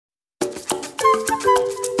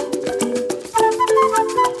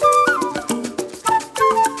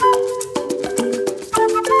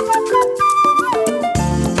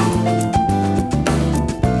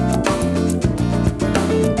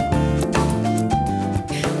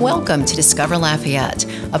Welcome to Discover Lafayette,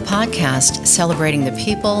 a podcast celebrating the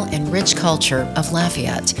people and rich culture of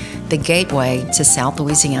Lafayette, the gateway to South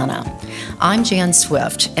Louisiana. I'm Jan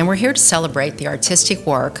Swift, and we're here to celebrate the artistic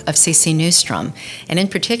work of Cece Newstrom, and in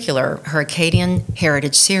particular, her Acadian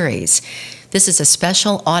Heritage Series. This is a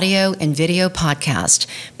special audio and video podcast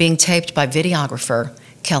being taped by videographer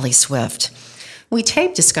Kelly Swift. We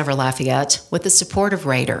taped Discover Lafayette with the support of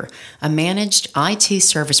Raider, a managed IT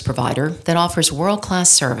service provider that offers world-class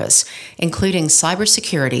service, including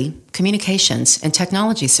cybersecurity, communications, and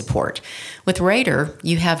technology support. With Raider,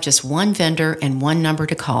 you have just one vendor and one number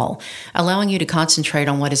to call, allowing you to concentrate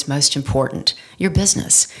on what is most important, your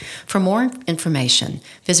business. For more information,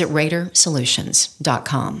 visit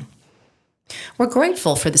RaiderSolutions.com. We're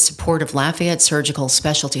grateful for the support of Lafayette Surgical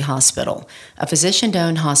Specialty Hospital, a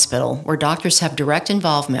physician-owned hospital where doctors have direct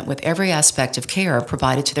involvement with every aspect of care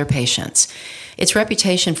provided to their patients. Its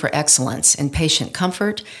reputation for excellence in patient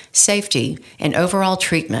comfort, safety, and overall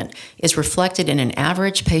treatment is reflected in an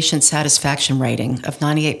average patient satisfaction rating of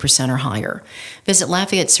 98% or higher. Visit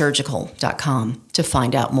LafayetteSurgical.com to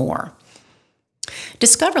find out more.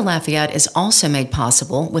 Discover Lafayette is also made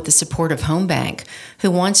possible with the support of Home Bank,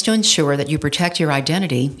 who wants to ensure that you protect your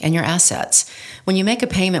identity and your assets. When you make a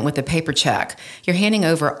payment with a paper check, you're handing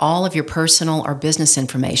over all of your personal or business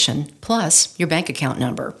information, plus your bank account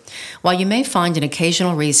number. While you may find an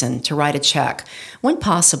occasional reason to write a check, when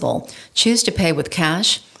possible, choose to pay with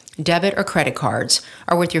cash, debit or credit cards,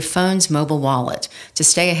 or with your phone's mobile wallet to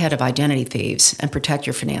stay ahead of identity thieves and protect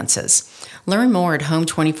your finances. Learn more at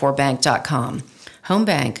home24bank.com. Home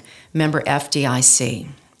Bank, member FDIC.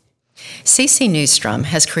 Cece Newstrom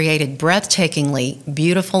has created breathtakingly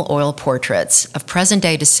beautiful oil portraits of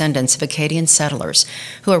present-day descendants of Acadian settlers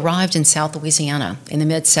who arrived in South Louisiana in the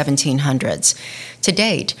mid-1700s. To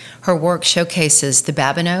date, her work showcases the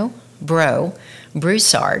Babineau, Breaux,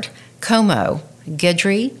 Broussard, Como,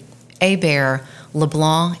 Guidry, Hébert,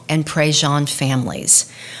 LeBlanc, and Préjean families.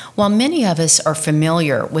 While many of us are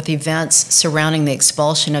familiar with events surrounding the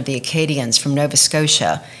expulsion of the Acadians from Nova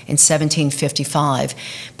Scotia in 1755,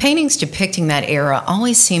 paintings depicting that era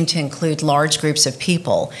always seem to include large groups of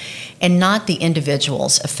people and not the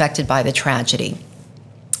individuals affected by the tragedy.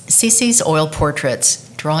 Cece's oil portraits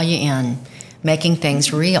draw you in, making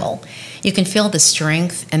things real. You can feel the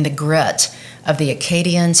strength and the grit of the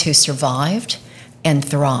Acadians who survived and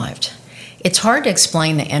thrived. It's hard to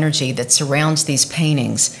explain the energy that surrounds these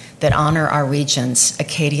paintings that honor our region's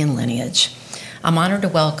Acadian lineage. I'm honored to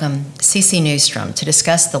welcome Cece Newstrom to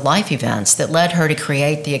discuss the life events that led her to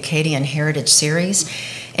create the Acadian Heritage Series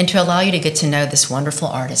and to allow you to get to know this wonderful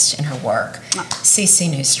artist and her work. Cece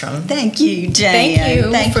Newstrom. Thank you,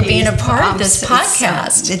 Jan. Thank you for being a part of this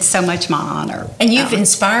podcast. It's so much my honor. And you've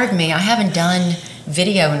inspired me. I haven't done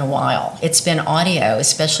video in a while. It's been audio,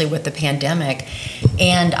 especially with the pandemic.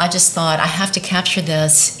 And I just thought I have to capture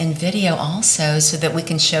this in video also so that we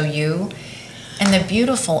can show you and the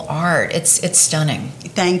beautiful art. It's stunning.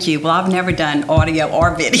 Thank you. Well, I've never done audio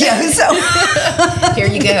or video, so here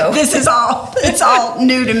you go. It's all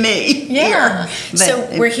new to me. Yeah. So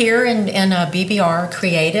we're here in BBR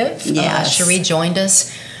Creative. Yes. Cherie joined us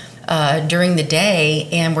during the day,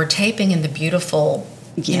 and we're taping in the beautiful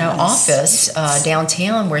office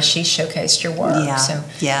downtown where she showcased your work. Yeah. So,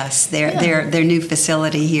 yes, their new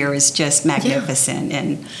facility here is just magnificent,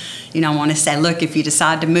 and I want to say, look, if you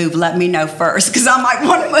decide to move, let me know first, because I might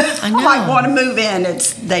want to move. I might want to move in.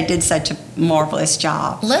 They did such a marvelous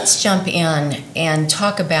job. Let's jump in and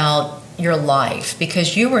talk about your life,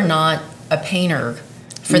 because you were not a painter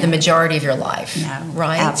for the majority of your life,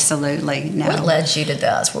 right? Absolutely, no. What led you to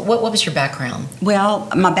this? What was your background? Well,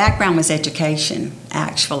 my background was education,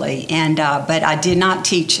 actually, and but I did not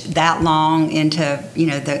teach that long into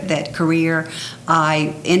that career.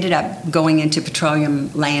 I ended up going into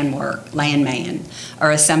petroleum land work, landman,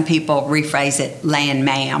 or as some people rephrase it,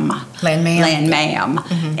 landmam. Landmam.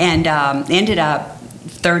 Mm-hmm. And ended up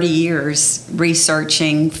 30 years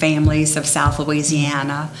researching families of South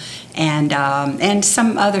Louisiana and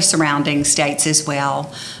some other surrounding states as well.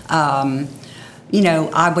 I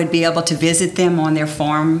would be able to visit them on their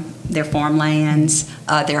farmlands,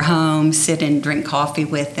 their homes, sit and drink coffee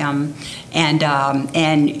with them, and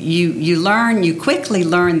you quickly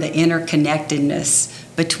learn the interconnectedness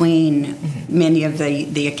between many of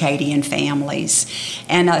the Acadian families.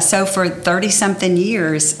 And so for 30-something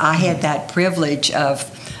years, I had that privilege of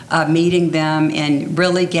meeting them and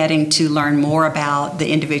really getting to learn more about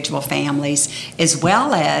the individual families, as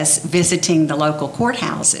well as visiting the local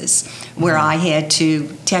courthouses, where I had to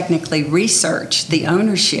technically research the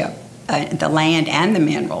ownership, the land and the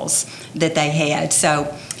minerals that they had.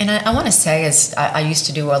 So And I want to say, as I used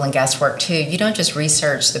to do oil and gas work too, you don't just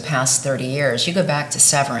research the past 30 years. You go back to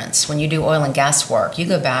severance. When you do oil and gas work, you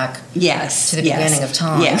go back to the beginning of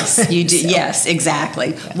time. Yes, you do. So. Yes,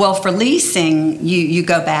 exactly. Yeah. Well, for leasing, you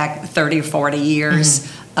go back 30 or 40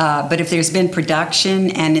 years. But if there's been production,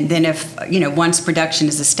 and then if, once production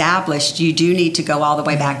is established, you do need to go all the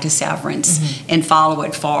way back to severance and follow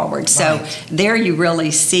it forward. So there you really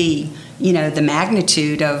see, the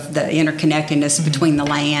magnitude of the interconnectedness between the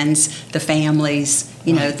lands, the families,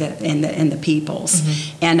 and the peoples.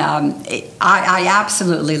 And I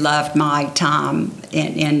absolutely loved my time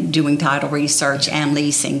in doing title research and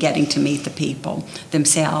leasing, getting to meet the people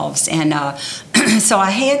themselves. And so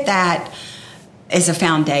I had that as a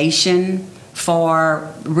foundation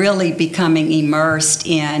for really becoming immersed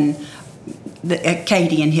in the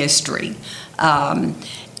Acadian history. And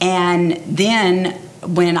then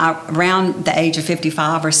when around the age of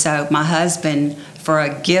 55 or so, my husband, for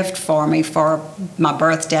a gift for me for my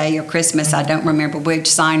birthday or Christmas, I don't remember which,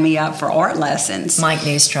 signed me up for art lessons. Mike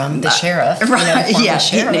Newstrom, the sheriff. Right, yeah.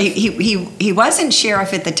 Sheriff. He wasn't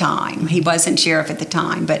sheriff at the time.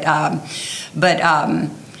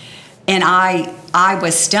 And I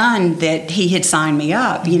was stunned that he had signed me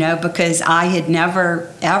up, because I had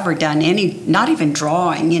never, ever done any, not even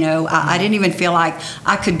drawing, I didn't even feel like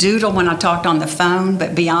I could doodle when I talked on the phone,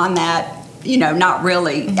 but beyond that, not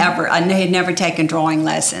really ever. I had never taken drawing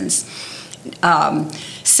lessons.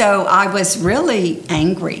 So I was really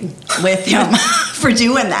angry with him for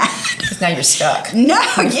doing that. Because now you're stuck. No,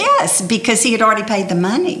 yes, because he had already paid the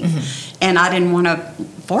money, and I didn't want to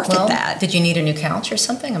forfeit that. Did you need a new couch or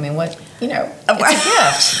something? I mean, what, it's a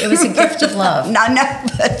gift. It was a gift of love. No,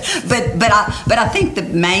 but I think the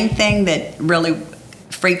main thing that really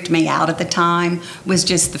freaked me out at the time was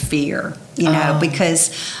just the fear,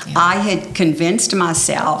 because I had convinced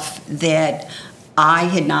myself that I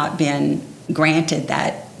had not been granted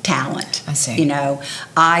that talent. I see.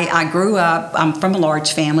 I grew up, I'm from a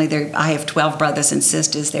large family. I have 12 brothers and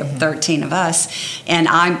sisters. There are 13 of us, and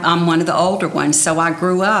I'm one of the older ones. So I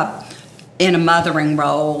grew up in a mothering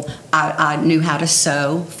role. I knew how to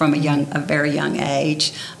sew from a very young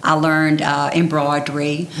age. I learned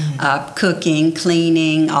embroidery, cooking,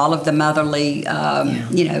 cleaning, all of the motherly,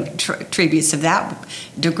 tributes of that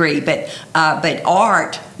degree. But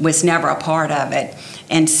art was never a part of it.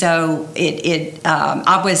 And so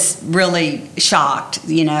I was really shocked,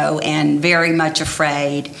 and very much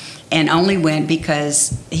afraid, and only went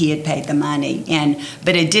because he had paid the money.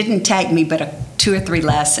 But it didn't take me but 2 or 3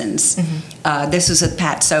 lessons. This was at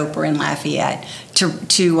Pat Soper in Lafayette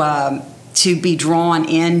to be drawn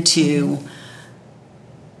into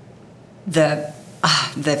the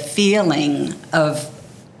feeling of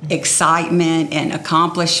excitement and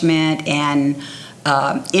accomplishment and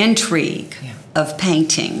intrigue of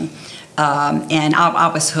painting, and I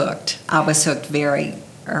was hooked. I was hooked very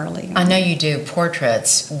early. I know you do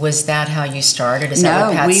portraits. Was that how you started? Is that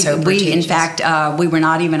what Pat Soper teaches? In fact, we were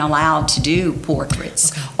not even allowed to do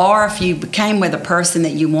portraits. Okay. Or if you came with a person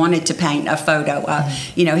that you wanted to paint a photo of,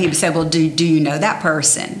 he would say, well, do you know that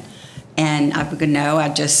person? And I would go, no, I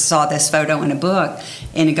just saw this photo in a book.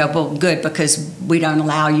 And he'd go, well, good, because we don't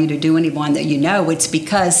allow you to do anyone that you know. It's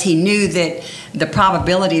because he knew that the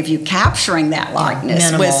probability of you capturing that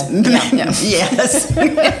likeness was yes.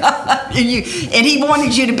 And he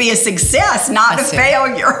wanted you to be a success, not a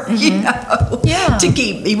failure.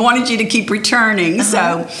 He wanted you to keep returning.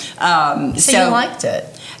 So you liked it.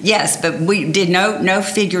 Yes, but we did no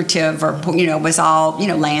figurative, or was all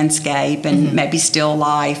landscape and maybe still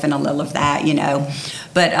life and a little of that,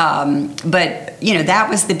 but that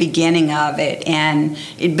was the beginning of it,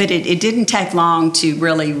 but it didn't take long to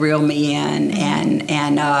really reel me in and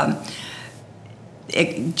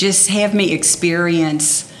it just have me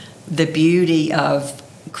experience the beauty of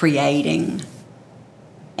creating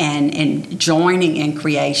and joining in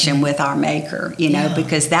creation with our Maker,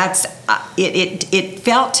 because that's it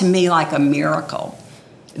felt to me like a miracle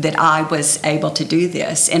that I was able to do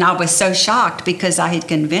this. And I was so shocked because I had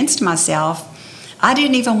convinced myself I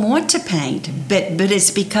didn't even want to paint, but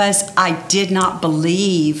it's because I did not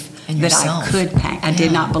believe that I could paint. I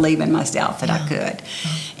did not believe in myself that I could.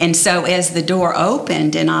 And so as the door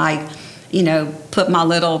opened and I, put my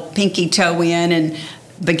little pinky toe in and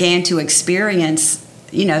began to experience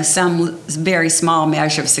some very small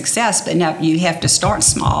measure of success, but no, you have to start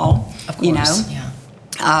small, of course,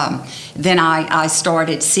 then I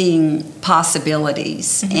started seeing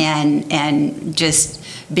possibilities and just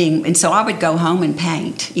being, and so I would go home and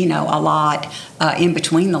paint, a lot in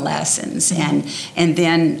between the lessons, and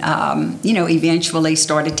then eventually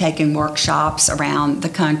started taking workshops around the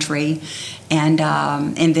country, and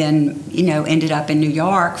then ended up in New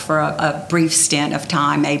York for a brief stint of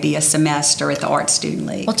time, maybe a semester at the Art Student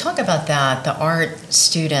League. Well, talk about that. The Art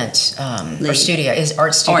Student or League. Studio is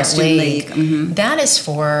Art Student League. Mm-hmm. That is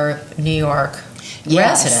for New York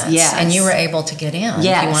Yes, residents, yes. and you were able to get in. Yes,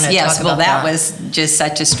 if you want to yes. talk Well, about that was just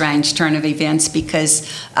such a strange turn of events because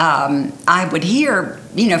I would hear,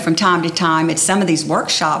 from time to time at some of these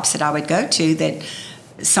workshops that I would go to that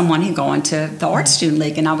someone had gone to the Art Student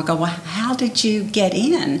League, and I would go, well, how did you get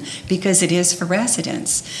in? Because it is for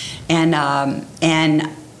residents, and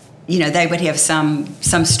they would have some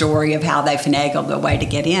story of how they finagled their way to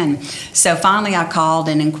get in. So finally, I called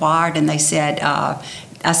and inquired, and they said.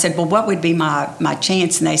 I said, well, what would be my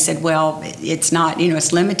chance? And they said, well, it's not,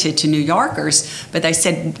 it's limited to New Yorkers. But they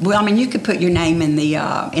said, well, you could put your name in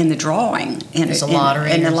the drawing. There's a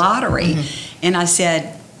lottery. In the lottery. And I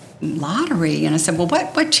said, lottery? And I said, well,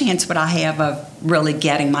 what chance would I have of really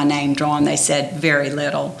getting my name drawn? They said, very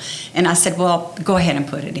little. And I said, well, go ahead and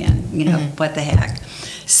put it in. What the heck?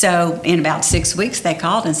 So in about 6 weeks, they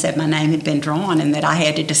called and said my name had been drawn and that I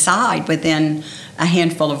had to decide within a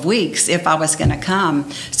handful of weeks if I was going to come.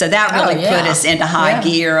 So that really put us into high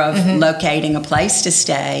gear of locating a place to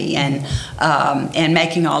stay and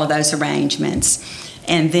making all of those arrangements.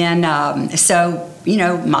 And then,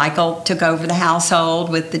 Michael took over the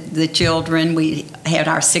household with the children. We had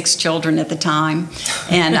our 6 children at the time,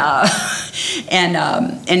 and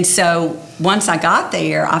so once I got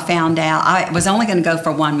there, I found out I was only going to go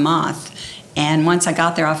for 1 month. And once I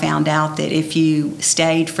got there, I found out that if you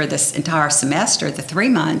stayed for this entire semester, the 3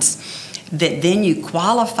 months, that then you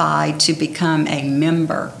qualified to become a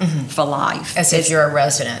member for life. As if you're a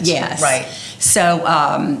resident. Yes. Right. So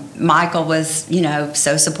Michael was,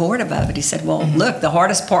 so supportive of it. He said, well, look, the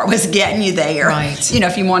hardest part was getting you there. Right.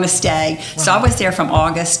 If you want to stay. Right. So I was there from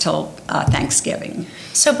August till Thanksgiving.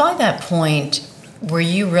 So by that point, were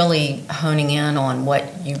you really honing in on what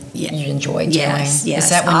you enjoyed doing? Yes. Is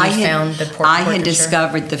that when you found the portraiture? I had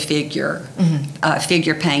discovered the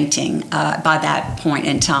figure painting by that point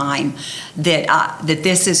in time, that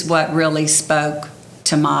this is what really spoke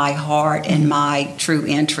to my heart and my true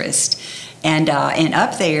interest. And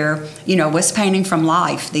up there, was painting from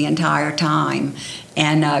life the entire time.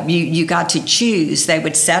 And you got to choose. They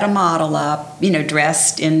would set a model up,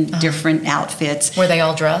 dressed in different outfits. Were they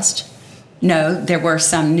all dressed? No, there were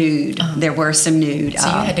some nude. There were some nude. So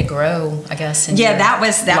you had to grow, I guess. That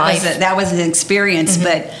was an experience,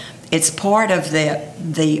 but it's part of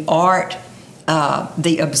the art,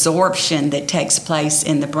 the absorption that takes place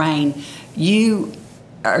in the brain. You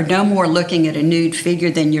are no more looking at a nude figure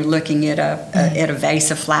than you're looking at a vase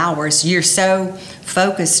of flowers. You're so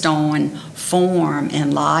focused on form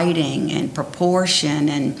and lighting and proportion,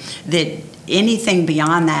 and that anything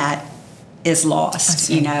beyond that is lost.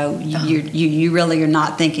 You really are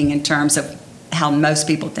not thinking in terms of how most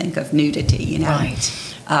people think of nudity. Right.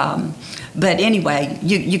 But anyway,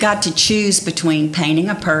 you got to choose between painting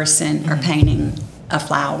a person or painting a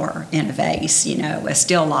flower in a vase. A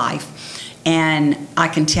still life. And I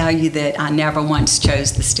can tell you that I never once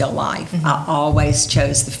chose the still life. I always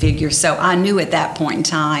chose the figure. So I knew at that point in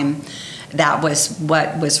time that was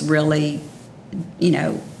what was really,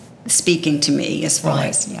 speaking to me as far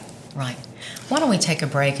as Right. Why don't we take a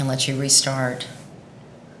break and let you restart?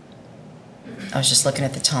 I was just looking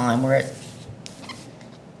at the time. We're at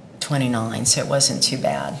 29, so it wasn't too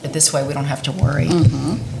bad. But this way we don't have to worry.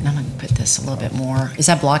 And I'm going to put this a little bit more. Is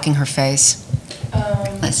that blocking her face?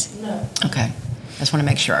 No. Okay. I just want to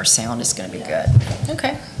make sure our sound is going to be good.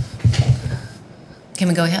 Okay. Can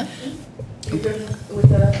we go ahead? You good with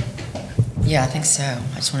that? Yeah, I think so.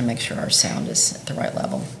 I just want to make sure our sound is at the right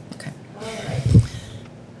level. Okay. All right.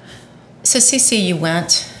 So, Cece, you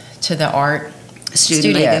went to the art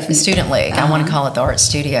Student League. I want to call it the art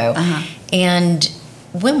studio. And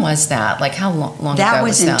when was that? Like, how long ago was that? That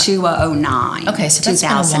was in 2009. Okay, so that's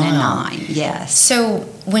 2009. been a while. Yes. So,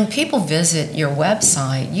 when people visit your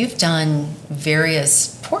website, you've done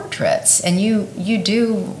various portraits, and you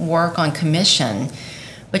do work on commission.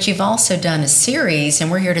 But you've also done a series,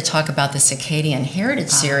 and we're here to talk about the Circadian Heritage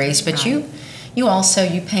series. But you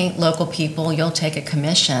paint local people. You'll take a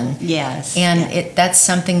commission. Yes. And that's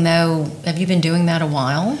something, though. Have you been doing that a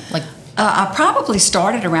while? I probably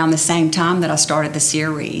started around the same time that I started the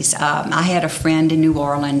series. I had a friend in New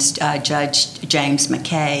Orleans, Judge James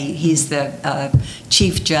McKay. He's the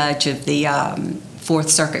chief judge of the Fourth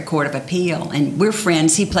Circuit Court of Appeal, and we're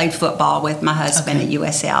friends. He played football with my husband at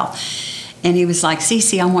USL, and he was like,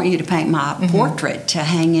 "Cece, I want you to paint my portrait to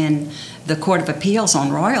hang in the Court of Appeals on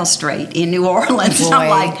Royal Street in New Orleans." And I'm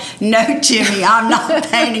like, "No, Jimmy, I'm not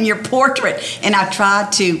painting your portrait." And I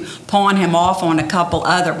tried to pawn him off on a couple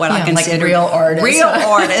other I consider like real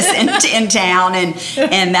artists in town,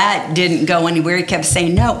 and that didn't go anywhere. He kept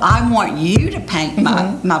saying, "No, I want you to paint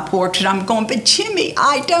my portrait." I'm going, "But Jimmy,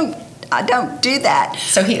 I don't do that."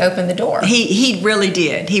 So he opened the door. He really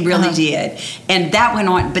did. He really did. And that went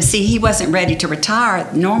on. But see, he wasn't ready to retire.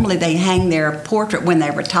 Normally they hang their portrait when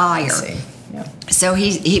they retire. I see. Yeah. So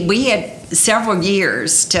we had several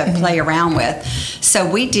years to play around with. So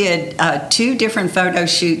we did 2 different photo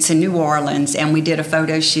shoots in New Orleans, and we did a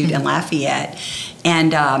photo shoot in Lafayette.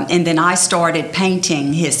 And then I started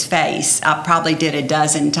painting his face. I probably did a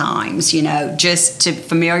dozen times, just to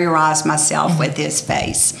familiarize myself with his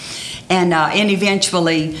face. And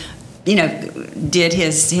eventually, did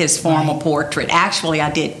his formal portrait. Actually, I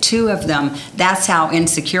did 2 of them. That's how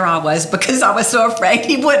insecure I was, because I was so afraid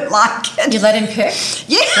he wouldn't like it. You let him pick?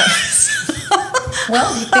 Yes. Well,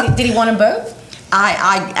 did he want them both?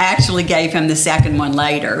 I actually gave him the second one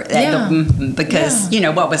later, because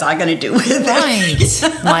what was I going to do with it?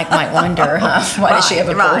 Right. Mike might wonder, huh? Why does she have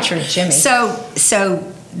a portrait of Jimmy? So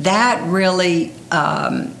that really.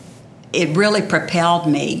 It really propelled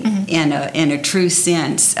me in a true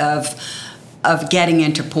sense of getting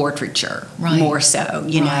into portraiture more so,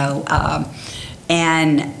 know,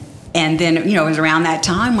 and then it was around that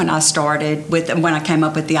time when I came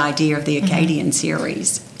up with the idea of the Acadian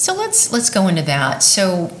series. So let's go into that.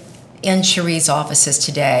 So in Cherie's offices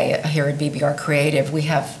today here at BBR Creative, we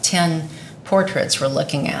have 10 portraits we're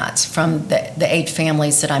looking at from the 8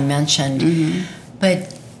 families that I mentioned.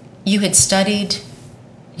 But you had studied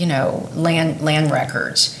land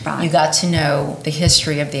records. Right. You got to know the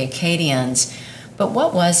history of the Acadians. But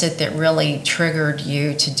what was it that really triggered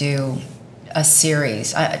you to do a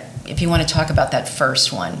series? If you want to talk about that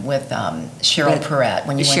first one with Cheryl Perrette,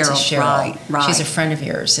 when you went to Cheryl. Right. She's a friend of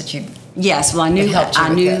yours that you. Yes, well, I knew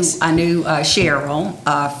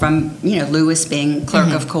Cheryl from Lewis being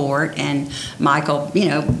clerk of court, and Michael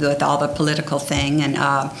with all the political thing,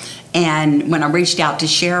 and when I reached out to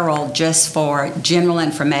Cheryl just for general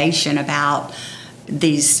information about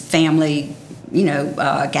these family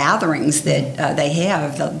gatherings that they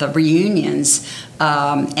have, the reunions,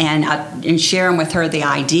 and sharing with her the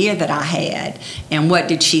idea that I had, and what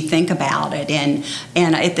did she think about it, and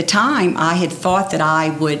at the time I had thought that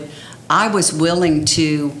I was willing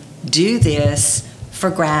to do this for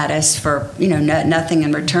gratis, for nothing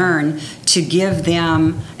in return, to give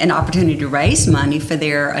them an opportunity to raise money for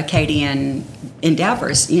their Acadian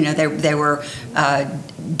endeavors. They were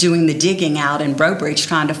doing the digging out in Brobridge,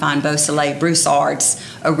 trying to find Beausoleil Broussard's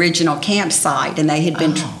original campsite, and they had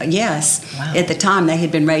been at the time they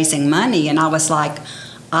had been raising money, and I was like,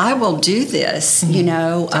 I will do this,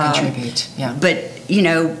 to contribute. But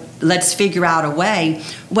let's figure out a way.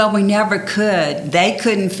 Well, we never could. They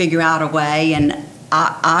couldn't figure out a way, and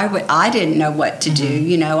I didn't know what to do.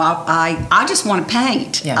 I just want to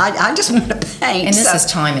paint. Yeah. I just want to paint. And this is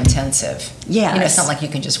time intensive. Yeah. It's not like you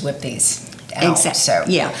can just whip these out. Exactly.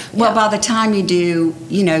 So, Well, by the time you do,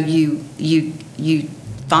 you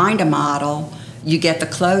find a model, you get the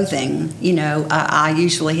clothing. I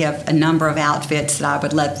usually have a number of outfits that I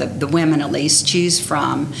would let the women at least choose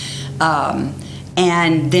from.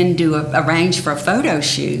 And then arrange for a photo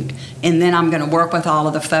shoot, and then I'm going to work with all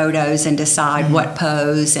of the photos and decide what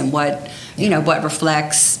pose and what what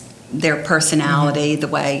reflects their personality, the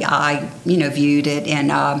way I viewed it,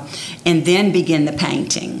 and then begin the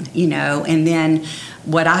painting. And then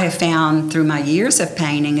what I have found through my years of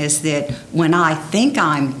painting is that when I think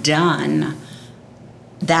I'm done,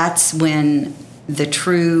 that's when the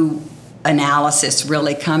true analysis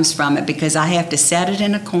really comes from it, because I have to set it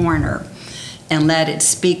in a corner and let it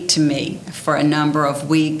speak to me for a number of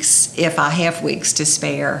weeks, if I have weeks to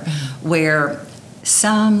spare, where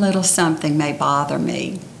some little something may bother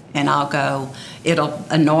me, and it'll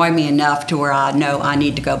annoy me enough to where I know I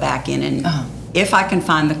need to go back in, and if I can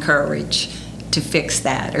find the courage to fix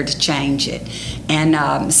that or to change it.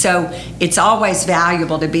 And so it's always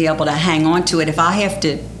valuable to be able to hang on to it. If I have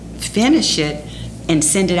to finish it and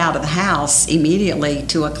send it out of the house immediately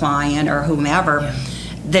to a client or whomever,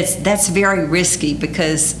 that's very risky,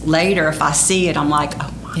 because later if I see it, I'm like,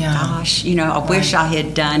 oh my gosh, I wish I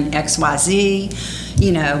had done XYZ,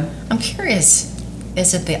 I'm curious,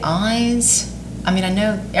 is it the eyes? I mean, I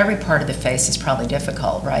know every part of the face is probably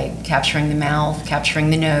difficult, right? Capturing the mouth, capturing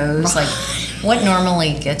the nose. Like, what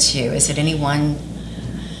normally gets you? Is it any one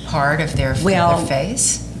part of their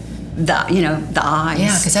face? The eyes.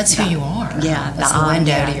 Yeah, because that's who you are. Yeah, that's the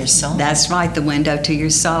window to your soul. That's right, the window to your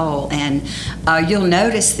soul. And you'll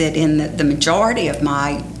notice that in the majority of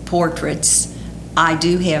my portraits, I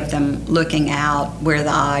do have them looking out where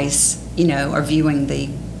the eyes, are viewing the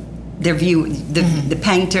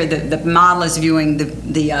painter, the model is viewing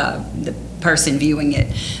the person viewing it.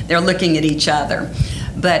 They're looking at each other.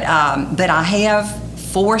 But I have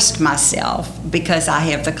forced myself, because I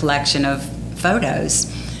have the collection of photos.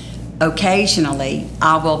 Occasionally,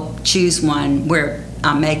 I will choose one where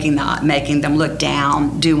I'm making them look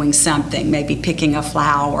down, doing something, maybe picking a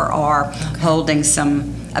flower or holding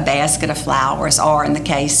a basket of flowers, or in the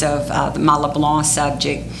case of my LeBlanc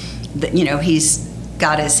subject, he's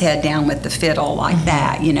got his head down with the fiddle like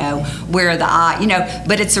that, where the eye,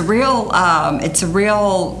 but it's a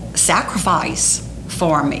real sacrifice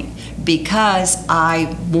for me, because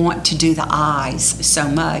I want to do the eyes so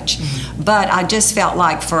much. But I just felt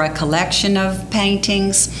like for a collection of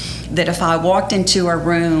paintings, that if I walked into a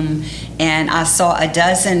room and I saw a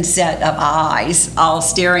dozen set of eyes all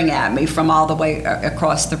staring at me from all the way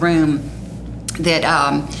across the room, that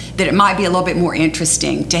it might be a little bit more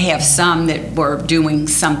interesting to have some that were doing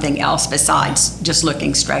something else besides just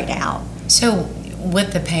looking straight out. So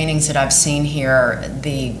with the paintings that I've seen here,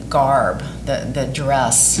 the garb, the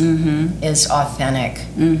dress is authentic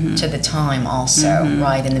to the time also,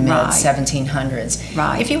 right, in the mid-1700s.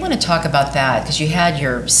 Right. If you want to talk about that, because you had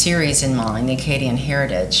your series in mind, the Acadian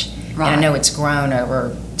Heritage, and I know it's grown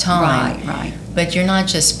over time, right. But you're not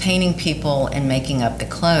just painting people and making up the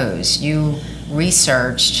clothes. You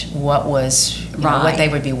researched what was what they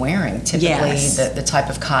would be wearing, typically the type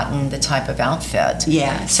of cotton, the type of outfit.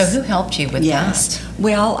 Yes. So who helped you with that?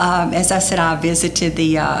 Well, as I said, I visited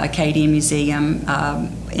the Acadian Museum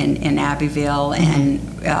in Abbeville and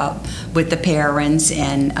with the Perrins,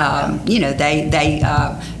 and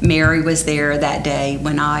Mary was there that day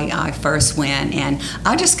when I first went, and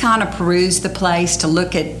I just kind of perused the place to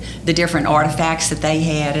look at the different artifacts that they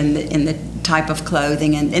had in the type of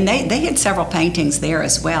clothing, and they had several paintings there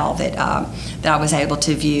as well that I was able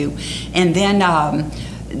to view. And then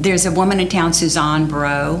there's a woman in town, Suzanne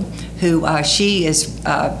Breaux, who she is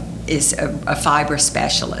a fiber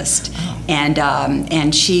specialist,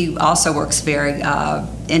 and she also works very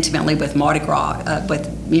intimately with Mardi Gras.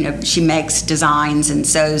 She makes designs and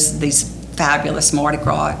sews these fabulous Mardi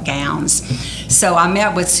Gras gowns. So I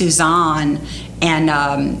met with Suzanne,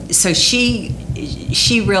 and so she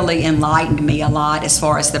really enlightened me a lot as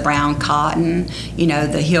far as the brown cotton.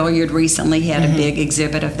 The Hilliard recently had a big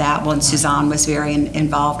exhibit of that one. Suzanne was very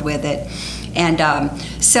involved with it. And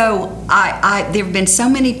so there have been so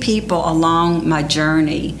many people along my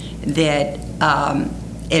journey that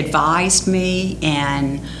advised me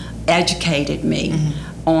and educated me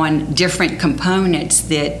on different components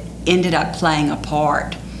that ended up playing a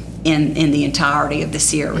part in the entirety of the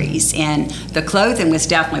series. And the clothing was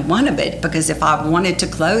definitely one of it, because if I wanted to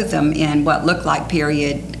clothe them in what looked like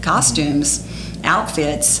period costumes,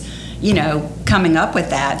 outfits, coming up with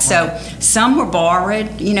that. So some were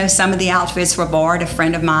borrowed, some of the outfits were borrowed. A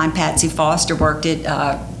friend of mine, Patsy Foster, worked at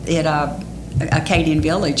Acadian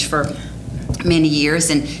Village for many years,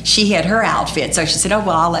 and she had her outfit. So she said,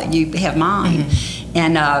 well, I'll let you have mine.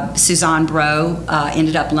 And Suzanne Breaux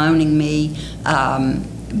ended up loaning me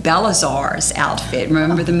Bellazzar's outfit.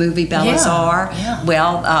 Remember the movie Bellazzar? Yeah.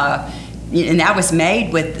 Well, and that was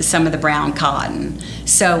made with some of the brown cotton.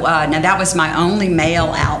 So now that was my only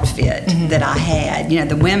male outfit that I had.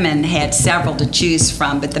 The women had several to choose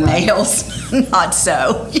from, but the males not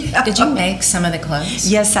so. Did you make some of the clothes?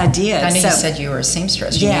 Yes, I did. I know you said you were a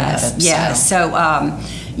seamstress. Yes. So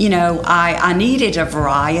I needed a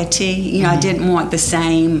variety. I didn't want the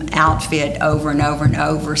same outfit over and over and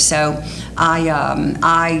over. So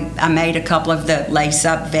I made a couple of the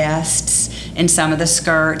lace-up vests and some of the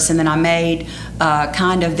skirts, and then I made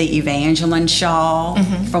kind of the Evangeline shawl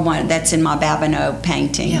for one that's in my Babineau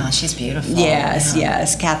painting. Yeah, she's beautiful.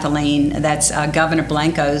 Yes, Kathleen. That's Governor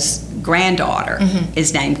Blanco's granddaughter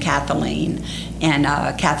is named Kathleen, and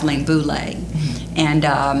Kathleen Boulay.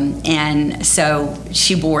 And so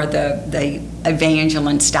she wore the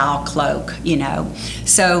Evangeline style cloak,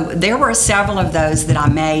 So there were several of those that I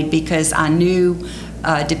made, because I knew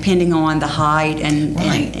depending on the height and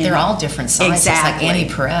they're all different sizes. Exactly. Like Annie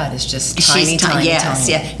Perret is just tiny. Yes.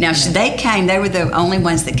 Now they were the only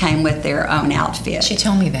ones that came with their own outfit. She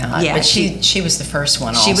told me that. Yeah, but she was the first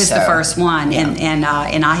one. She was the first one, yeah. and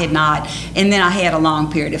I had not. And then I had a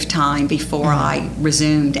long period of time before I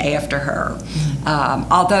resumed after her.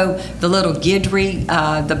 Although the little Guidry,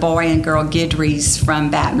 the boy and girl Guidrys from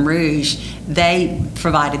Baton Rouge, they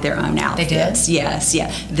provided their own outfits. They did? Yes,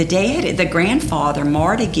 yeah. The grandfather,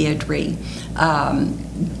 Marty Guidry,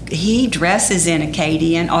 he dresses in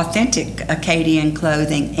authentic Acadian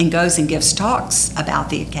clothing, and goes and gives talks about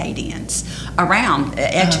the Acadians around,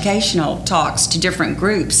 educational talks to different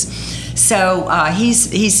groups. So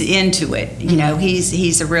he's into it. You know,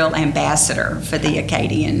 he's a real ambassador for the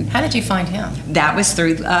Acadian. How did you find him? That was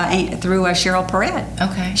through Cheryl Perret.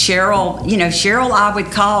 Okay. Cheryl I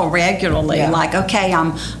would call regularly, like, okay,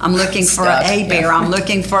 I'm looking for an A-Bear, I'm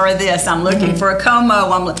looking for this, I'm looking for a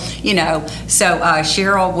Como, So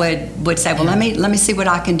Cheryl would say, well, let me see what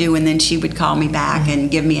I can do, and then she would call me back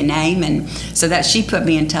and give me a name, and so that she put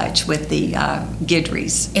me in touch with the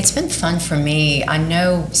Guidrys. It's been fun for me. I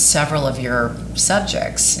know several of your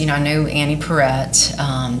subjects. I knew Annie Perret,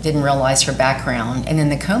 didn't realize her background, and then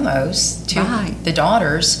the Comos, the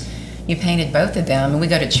daughters. You painted both of them, and we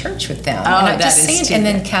go to church with them. Oh, and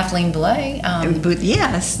then Kathleen Blais.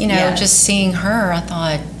 Yes. Just seeing her, I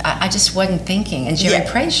thought I just wasn't thinking. And Jerry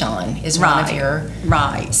Prejean is one of your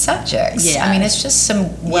subjects. Yes. I mean, it's just some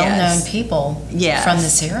well-known people from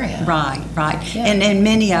this area. Right. Yeah. And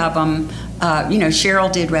many of them,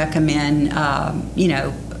 Cheryl did recommend,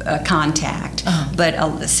 contact,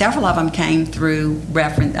 but several of them came through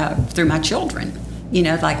through my children.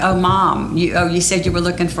 Like, oh, Mom, you said you were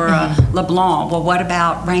looking for a LeBlanc. Well, what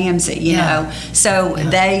about Ramsey? You know, so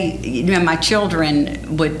they, my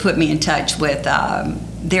children would put me in touch with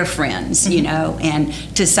their friends, and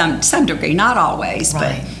to some degree, not always,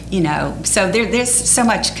 but so there's so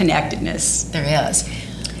much connectedness. There is.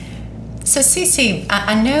 So, Cece,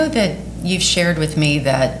 I know that you've shared with me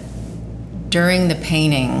that during the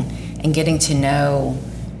painting and getting to know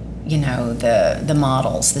the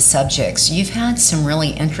models, the subjects, you've had some really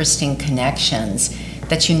interesting connections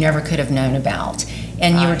that you never could have known about.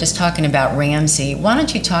 And you were just talking about Ramsey. Why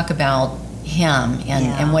don't you talk about him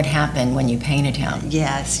and what happened when you painted him?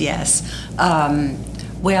 Yes.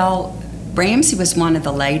 Well, Ramsey was one of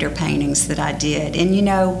the later paintings that I did. And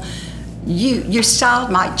your style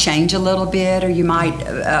might change a little bit, or you might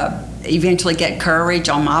eventually get courage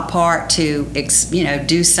on my part to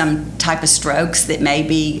do some type of strokes that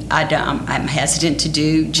maybe I'm hesitant to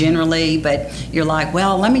do generally, but you're like,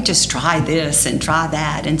 well, let me just try this and try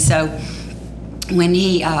that. And so when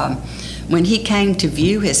he came to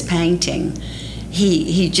view his painting,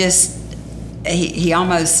 he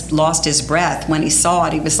almost lost his breath when he saw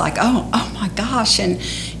it. He was like, oh my gosh, and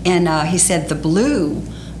he said the blue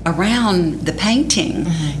around the painting,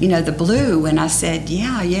 the blue, and I said,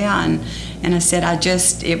 yeah, and I said,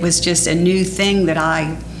 it was just a new thing that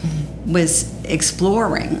I was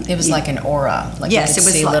exploring. It was like an aura, like yes, you could it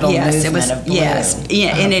was see like, little yes, movement it was, of blue. yes,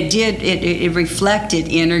 yeah, and it reflected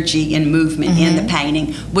energy and movement in the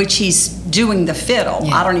painting, which he's doing the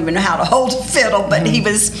fiddle. I don't even know how to hold a fiddle, but he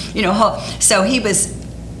was, so he was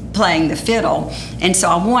playing the fiddle, and so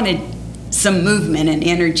I wanted some movement and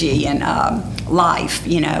energy and life,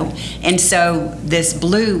 and so this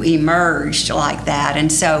blue emerged like that, and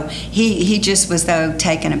so he just was though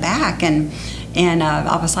taken aback, and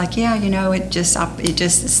I was like, it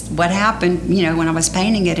just what happened, when I was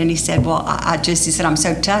painting it, and he said, well, he said, I'm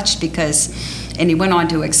so touched because, and he went on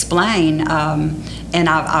to explain, and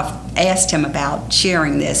I've asked him about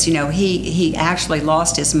sharing this. He actually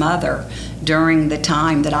lost his mother during the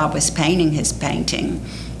time that I was painting his painting.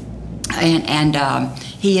 And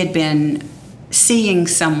he had been seeing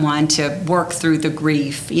someone to work through the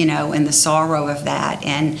grief, and the sorrow of that.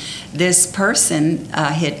 And this person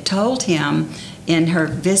had told him in her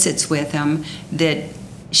visits with him that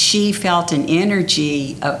she felt an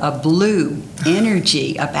energy, a blue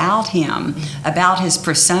energy about him, about his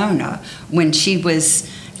persona when she was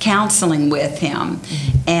counseling with him.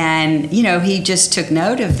 And, he just took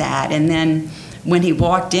note of that. And then when he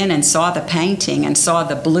walked in and saw the painting and saw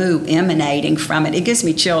the blue emanating from it, it gives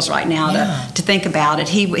me chills right now to think about it.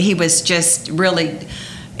 He was just really,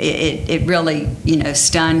 it really,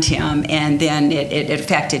 stunned him, and then it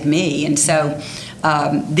affected me. And so,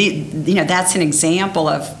 that's an example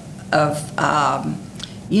of a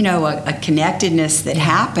connectedness that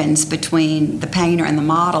happens between the painter and the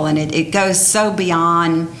model, and it goes so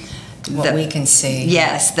beyond what we can see.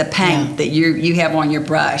 Yes, the paint that you have on your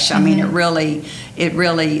brush. I mean,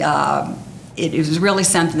 it is really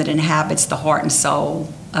something that inhabits the heart and soul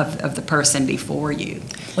of the person before you.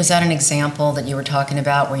 Was that an example that you were talking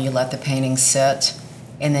about where you let the painting sit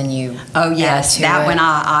and then you? Oh yes, that one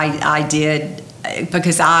I did,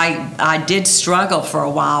 because I did struggle for a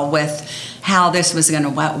while with how this was going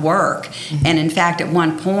to work, and in fact, at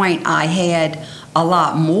one point I had a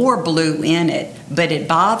lot more blue in it, but it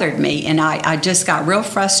bothered me, and I just got real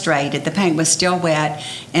frustrated. The paint was still wet,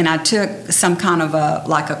 and I took some kind of a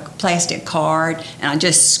plastic card, and I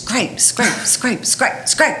just scraped.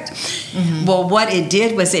 Well, what it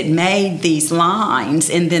did was it made these lines,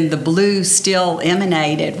 and then the blue still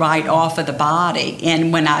emanated right off of the body.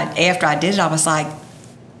 And after I did it, I was like,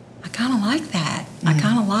 I kind of like that. I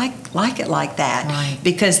kind of like it like that, right.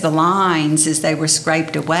 Because the lines, as they were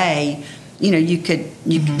scraped away, you could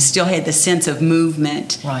still had the sense of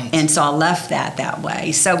movement, right. And so I left that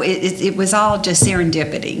way. So it was all just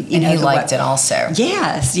serendipity. And he liked it also.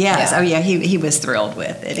 Yes. Yeah. Oh yeah, he was thrilled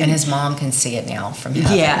with it. And his mom can see it now from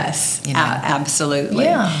heaven. Yes, absolutely.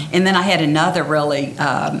 Yeah. And then I had another really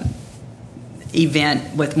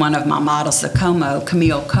event with one of my models,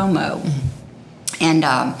 Camille Como. And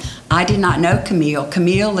I did not know Camille.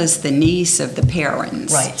 Camille is the niece of the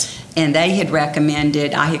Perrins. Right. And they had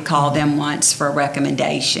recommended, I had called them once for a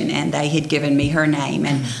recommendation, and they had given me her name.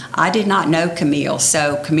 And I did not know Camille.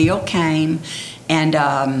 So Camille came, and,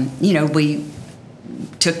 we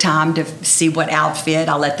took time to see what outfit.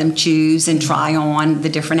 I let them choose and try on the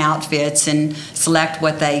different outfits and select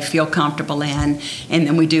what they feel comfortable in. And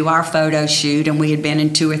then we do our photo shoot, and we had been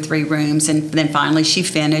in 2 or 3 rooms. And then finally she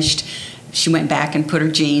finished. She went back and put her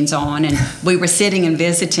jeans on, and we were sitting and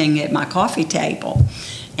visiting at my coffee table,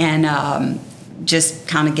 and just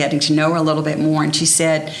kind of getting to know her a little bit more. And she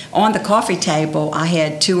said, on the coffee table, I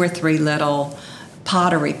had 2 or 3 little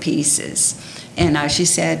pottery pieces. And she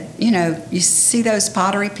said, you see those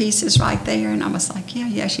pottery pieces right there? And I was like,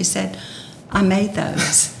 yeah. She said, I made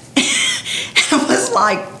those. I was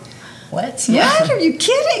like, what? What? Are you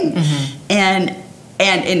kidding?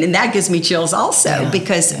 And that gives me chills also,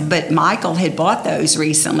 because but Michael had bought those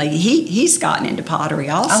recently. He's gotten into pottery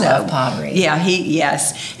also. I love pottery. Yeah,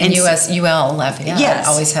 yes. And UL Lafayette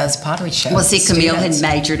always has pottery shows. Well, see, Camille had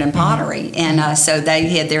majored in pottery, and so they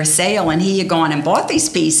had their sale, and he had gone and bought these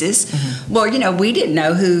pieces. Well, we didn't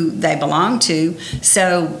know who they belonged to,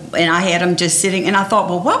 and I had them just sitting, and I thought,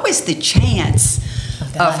 well, what was the chance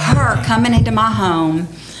of her coming into my home?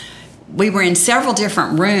 We were in several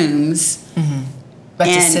different rooms. But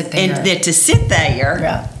to sit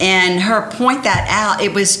there and her point that out,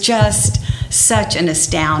 it was just such an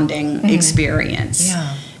astounding experience.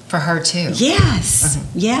 Yeah, for her too.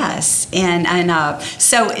 Yes. And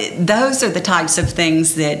so those are the types of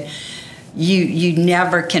things that you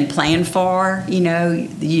never can plan for.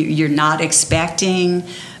 You're not expecting,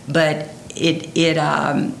 but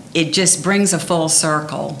it just brings a full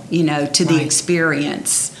circle, to the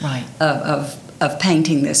experience of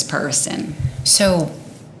painting this person. So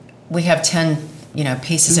we have 10,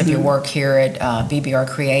 pieces of your work here at VBR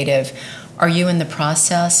Creative. Are you in the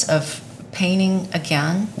process of painting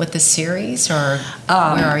again with the series, or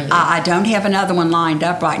where are you? I don't have another one lined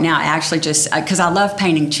up right now. Actually, just because I love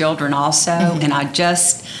painting children also, and I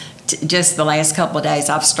just the last couple of days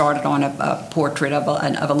I've started on a portrait of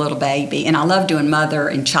a little baby, and I love doing mother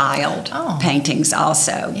and child paintings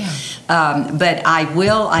also. But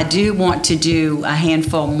I do want to do a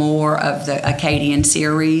handful more of the Acadian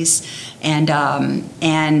series, and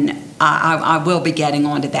I will be getting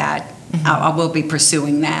onto that. I will be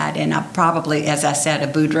pursuing that, and I probably, as I said, a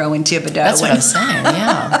Boudreaux and Thibodeau. That's what I'm saying.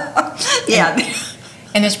 Yeah.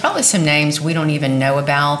 And there's probably some names we don't even know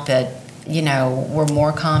about that were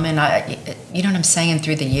more common. You know what I'm saying?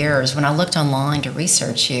 Through the years, when I looked online to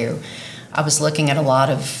research you, I was looking at a lot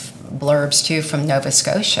of blurbs too from Nova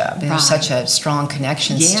Scotia. There's such a strong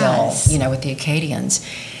connection still, with the Acadians.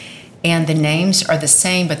 And the names are the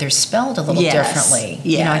same, but they're spelled a little differently.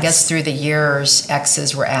 I guess through the years,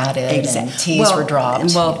 X's were added and T's were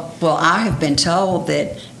dropped. Well, I have been told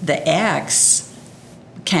that the X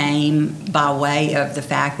came by way of the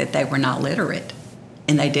fact that they were not literate,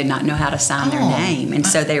 and they did not know how to sign their name. And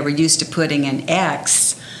so they were used to putting an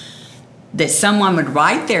X, that someone would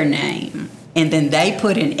write their name, and then they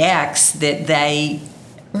put an X that they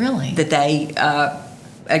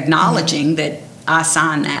acknowledging that I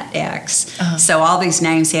signed that X. So all these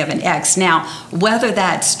names have an X. Now, whether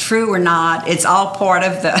that's true or not, it's all part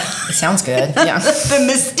of the... It sounds good, yeah.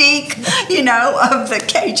 the mystique, of the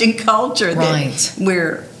Cajun culture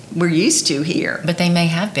that we're used to here. But they may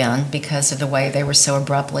have been because of the way they were so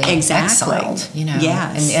abruptly exiled,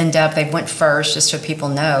 Yes. And they went first, just so people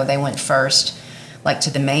know, they went first, like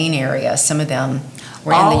to the Maine area. Some of them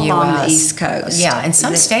were all in the U.S. along the East Coast. Yeah, and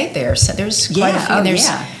some stayed there. So there's quite a few.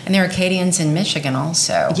 And there are Acadians in Michigan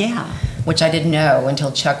also. Yeah. Which I didn't know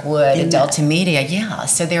until Chuck Wood at Delta Media. Yeah,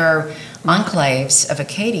 so there are enclaves of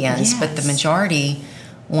Acadians, but the majority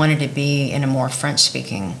wanted to be in a more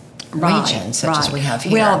French-speaking region, such as we have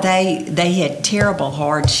here. Well, they had terrible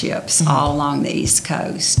hardships all along the East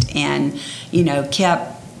Coast, and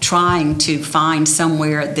kept trying to find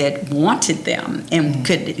somewhere that wanted them and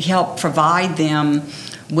could help provide them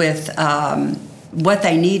with what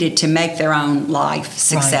they needed to make their own life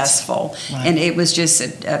successful. Right. And it was just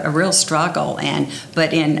a real struggle.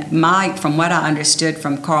 But from what I understood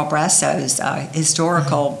from Carl Brasso's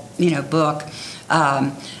historical book,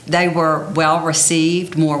 they were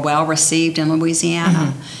more well received in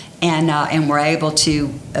Louisiana. And were able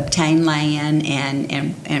to obtain land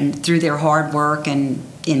and through their hard work and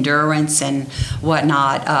endurance and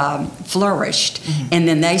whatnot, flourished. And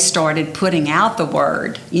then they started putting out the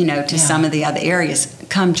word, to some of the other areas,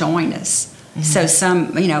 come join us. So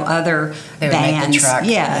some, other bands,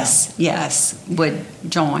 yes, would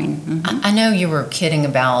join. I know you were kidding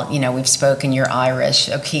about, we've spoken, you're Irish,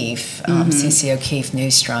 O'Keeffe, C.C. O'Keeffe,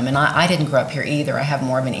 Newstrom, and I didn't grow up here either. I have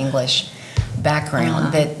more of an English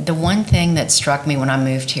background. But the one thing that struck me when I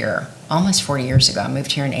moved here, almost 40 years ago, I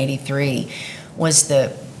moved here in 83, was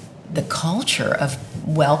the culture of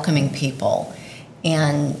welcoming people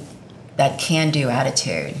and that can-do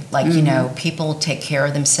attitude. Like, people take care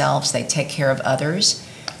of themselves, they take care of others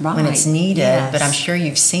when it's needed. Yes. But I'm sure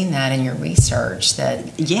you've seen that in your research that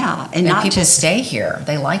and not people just stay here,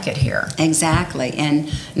 they like it here. Exactly,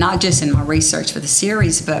 and not just in my research for the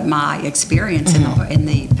series, but my experience in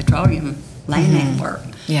the petroleum land network.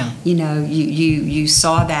 Yeah. You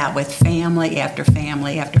saw that with family after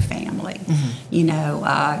family after family.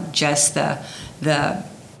 Just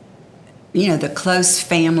the close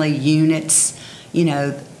family units,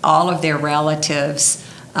 all of their relatives.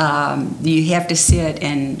 You have to sit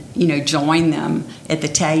and, join them at the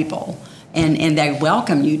table. And they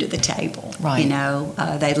welcome you to the table. Right.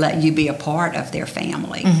 They let you be a part of their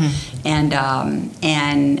family. And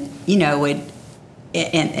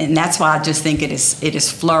that's why I just think it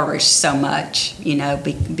has flourished so much,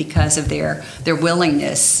 because of their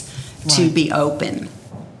willingness to be open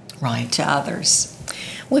to others.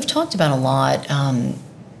 We've talked about a lot, and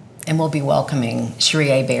we'll be welcoming Cherie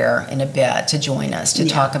Hebert in a bit to join us to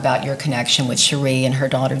talk about your connection with Cherie and her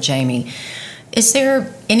daughter Jamie. Is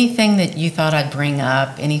there anything that you thought I'd bring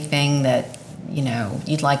up, anything that,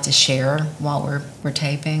 you'd like to share while we're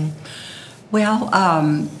taping? Well,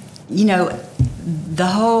 the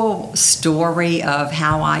whole story of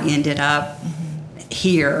how I ended up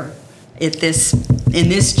here in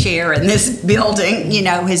this chair in this building,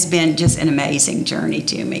 has been just an amazing journey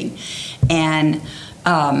to me. And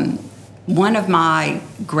one of my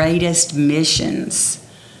greatest missions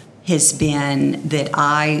has been that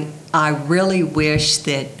I really wish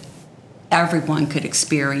that everyone could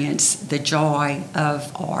experience the joy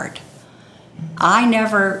of art. I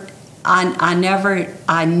never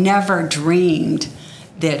dreamed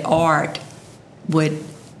that art would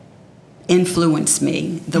influence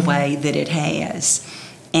me the way that it has,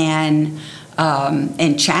 and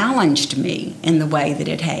challenged me in the way that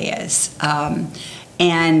it has.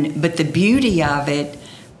 But the beauty of it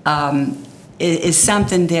is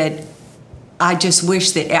something that I just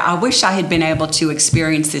wish I had been able to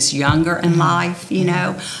experience this younger in life,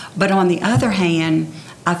 But on the other hand,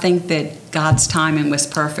 I think that God's timing was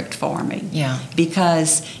perfect for me. Yeah.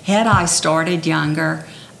 Because had I started younger,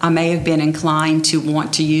 I may have been inclined to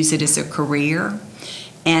want to use it as a career.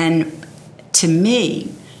 And to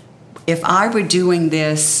me, if I were doing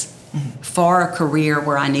this for a career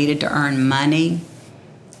where I needed to earn money,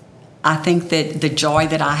 I think that the joy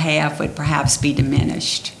that I have would perhaps be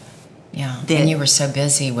diminished. Yeah, and you were so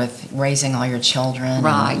busy with raising all your children.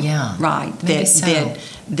 Right, right.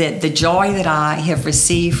 That the joy that I have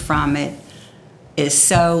received from it is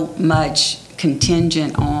so much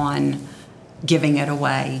contingent on giving it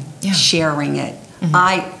away, sharing it.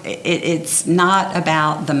 It's not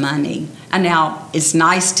about the money. And now it's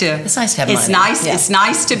nice to have money. It's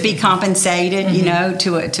nice to be compensated,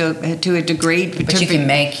 to a degree. But you can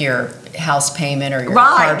make your house payment or your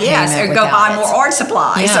car payment or go buy more art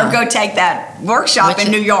supplies, or go take that workshop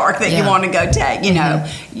in New York that you want to go take,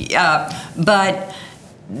 but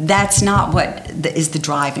that's not what is the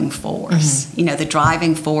driving force. The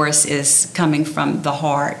driving force is coming from the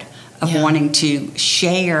heart of wanting to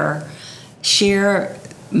share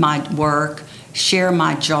my work, share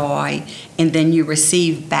my joy, and then you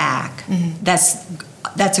receive back.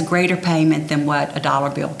 That's a greater payment than what a dollar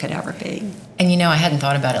bill could ever be. And I hadn't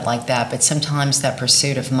thought about it like that, but sometimes that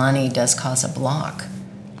pursuit of money does cause a block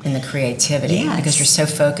in the creativity because you're so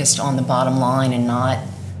focused on the bottom line and not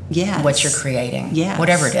what you're creating,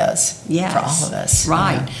 whatever it is, for all of us.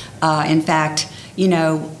 Right. In fact,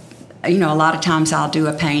 you know, a lot of times I'll do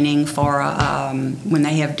a painting for when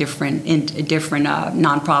they have different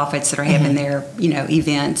nonprofits that are having their, you know,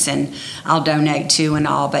 events, and I'll donate to and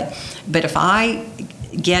all. But if I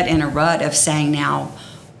get in a rut of saying now,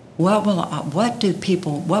 what would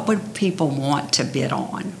people want to bid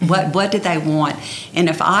on? What do they want? And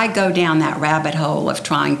if I go down that rabbit hole of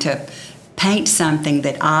trying to paint something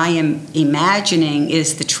that I am imagining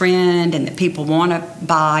is the trend and that people want to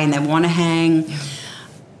buy and they want to hang,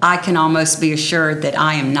 I can almost be assured that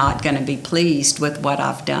I am not going to be pleased with what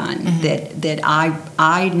I've done. That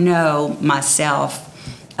I know myself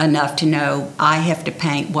enough to know I have to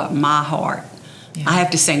paint what my heart. I have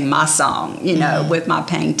to sing my song, you know, with my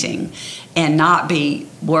painting, and not be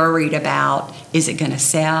worried about, is it going to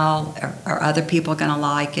sell, or are other people going to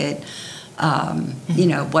like it? You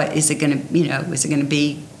know, what is it going to, you know, is it going to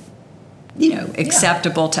be, you know,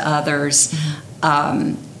 acceptable to others?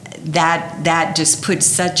 That just puts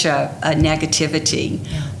such a negativity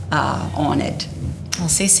on it. Well,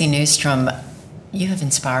 Cece Newstrom, you have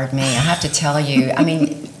inspired me. I have to tell you, I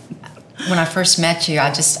mean, when I first met you,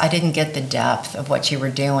 I didn't get the depth of what you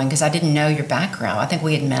were doing because I didn't know your background. I think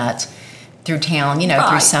we had met through town, you know,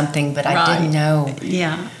 through something, but I didn't know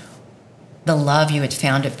the love you had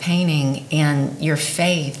found of painting, and your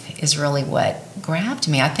faith is really what grabbed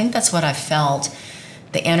me. I think that's what I felt,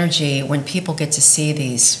 the energy when people get to see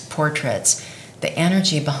these portraits, the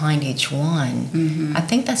energy behind each one. I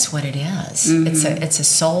think that's what it is. It's a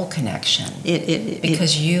soul connection.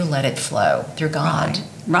 Because you let it flow through God.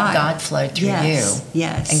 Right. God flowed through you.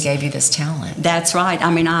 Yes. And gave you this talent. That's right.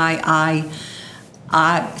 I mean, I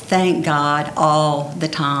thank God all the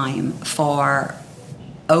time for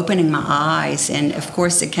opening my eyes, and of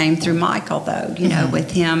course it came through Michael, though. You know,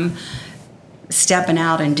 with him stepping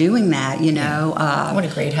out and doing that, you know. What a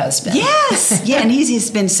great husband. Yes, yeah, and he's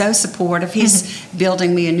been so supportive. He's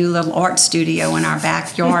building me a new little art studio in our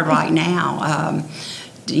backyard right now.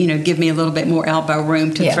 You know, give me a little bit more elbow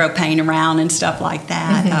room to throw paint around and stuff like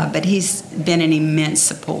that. But he's been an immense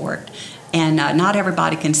support, and not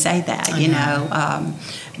everybody can say that, you know.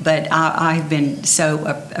 But I've been so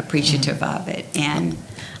appreciative of it, and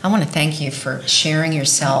I want to thank you for sharing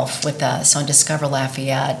yourself with us on Discover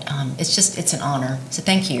Lafayette. It's an honor. So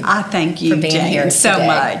thank you. I thank you, for being Jane, here so today.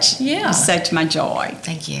 much. Yeah. It's such my joy.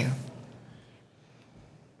 Thank you.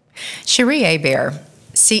 Cherie Hebert,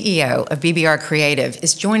 CEO of BBR Creative,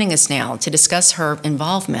 is joining us now to discuss her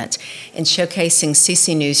involvement in showcasing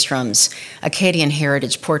Cece Newstrom's Acadian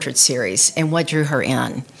Heritage Portrait Series and what drew her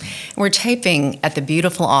in. We're taping at the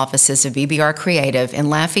beautiful offices of BBR Creative in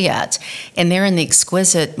Lafayette, and they're in the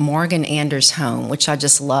exquisite Morgan Anders home, which I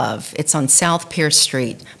just love. It's on South Pierce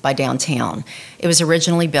Street by downtown. It was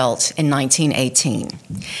originally built in 1918.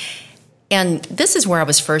 And this is where I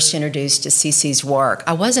was first introduced to Cece's work.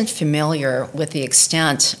 I wasn't familiar with the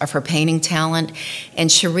extent of her painting talent, and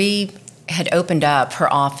Cherie had opened up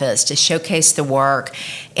her office to showcase the work.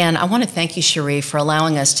 And I want to thank you, Cherie, for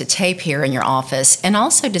allowing us to tape here in your office and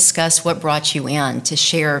also discuss what brought you in to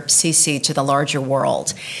share Cece to the larger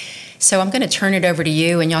world. So I'm going to turn it over to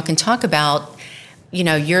you, and y'all can talk about, you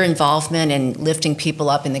know, your involvement in lifting people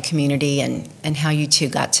up in the community and how you two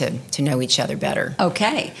got to know each other better.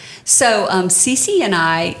 Okay. So Cece and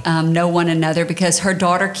I know one another because her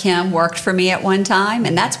daughter Kim worked for me at one time,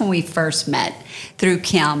 and that's when we first met, through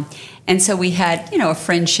Kim. And so we had, you know, a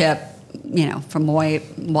friendship, you know, from a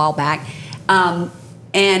while back. And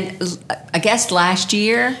I guess last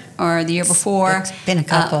year or the year before, it's been a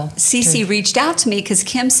couple. Cece reached out to me because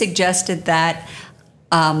Kim suggested that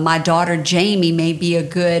my daughter Jamie may be a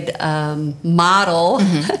good model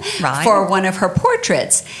for one of her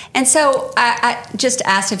portraits. And so I just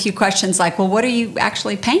asked a few questions like, well, what are you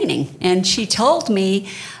actually painting? And she told me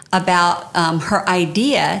about her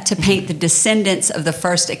idea to paint the descendants of the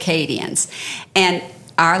first Acadians. And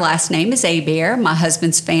our last name is Hebert. My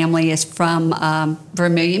husband's family is from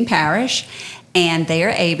Vermilion Parish, and they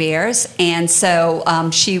are Heberts. And so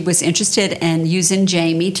she was interested in using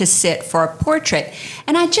Jamie to sit for a portrait.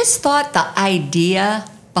 And I just thought the idea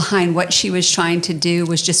behind what she was trying to do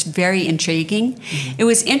was just very intriguing. It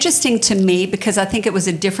was interesting to me because I think it was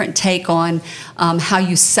a different take on how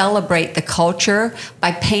you celebrate the culture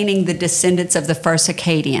by painting the descendants of the first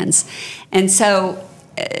Acadians. And so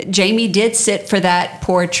Jamie did sit for that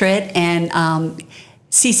portrait, and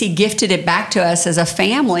Cece gifted it back to us as a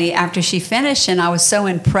family after she finished, and I was so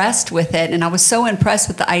impressed with it. And I was so impressed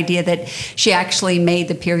with the idea that she actually made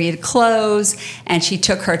the period clothes, and she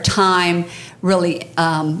took her time really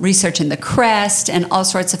researching the crest and all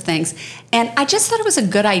sorts of things. And I just thought it was a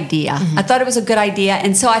good idea. I thought it was a good idea.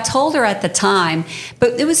 And so I told her at the time,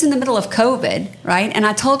 but it was in the middle of COVID, right? And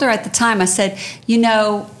I told her at the time, I said,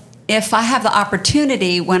 if I have the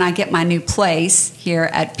opportunity when I get my new place here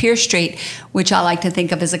at Pierce Street, which I like to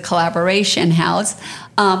think of as a collaboration house,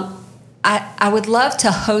 I would love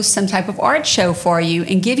to host some type of art show for you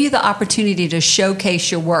and give you the opportunity to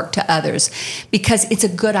showcase your work to others, because it's a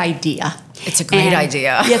good idea. It's a great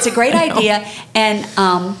idea. Yeah, it's a great idea. And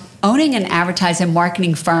owning an advertising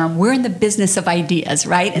marketing firm, we're in the business of ideas,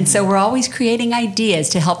 right? And so we're always creating ideas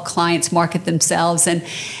to help clients market themselves. And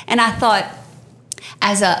I thought,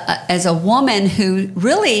 as a woman who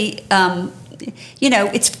really,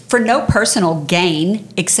 it's for no personal gain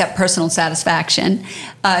except personal satisfaction,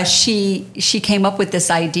 she came up with this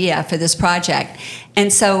idea for this project.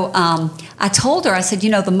 And so I told her, I said,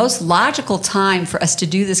 the most logical time for us to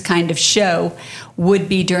do this kind of show would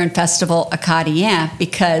be during Festival Acadien,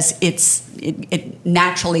 because it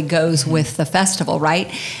naturally goes with the festival,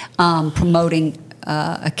 right? Promoting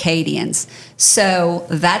Acadians. So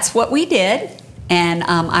that's what we did. And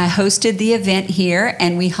I hosted the event here,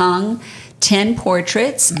 and we hung 10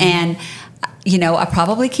 portraits. And, I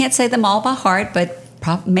probably can't say them all by heart, but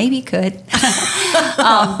maybe could.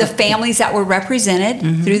 The families that were represented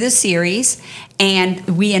through the series. And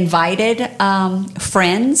we invited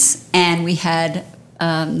friends, and we had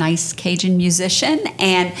a nice Cajun musician,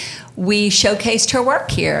 and we showcased her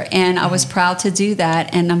work here. And I was proud to do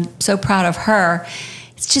that, and I'm so proud of her.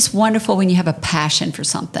 It's just wonderful when you have a passion for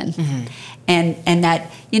something. And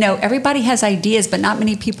that, everybody has ideas, but not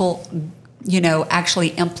many people, actually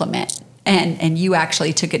implement. And you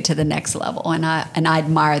actually took it to the next level. And I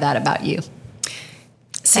admire that about you.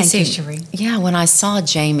 Thank you, Cherie. Yeah, when I saw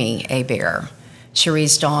Jamie Hebert,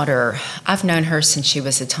 Cherie's daughter, I've known her since she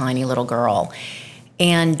was a tiny little girl.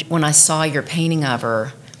 And when I saw your painting of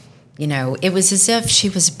her, it was as if she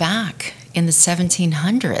was back in the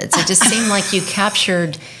 1700s. It just seemed like you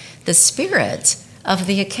captured the spirit of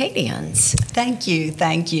the Acadians. Thank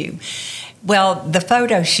you. Well, the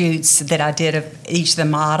photo shoots that I did of each of the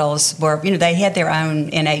models were, they had their own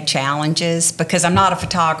innate challenges, because I'm not a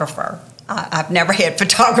photographer. I've never had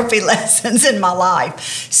photography lessons in my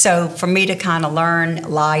life. So for me to kind of learn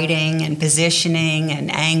lighting and positioning and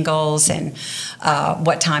angles and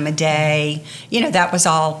what time of day, that was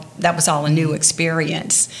all a new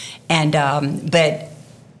experience. And but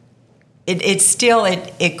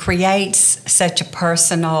it creates such a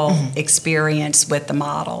personal experience with the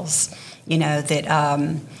models,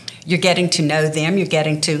 that you're getting to know them, you're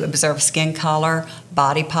getting to observe skin color,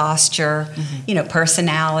 body posture,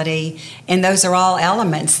 personality, and those are all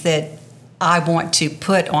elements that I want to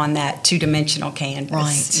put on that two-dimensional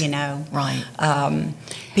canvas. Right.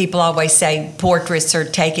 People always say portraits are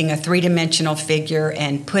taking a three-dimensional figure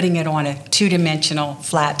and putting it on a two-dimensional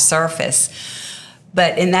flat surface.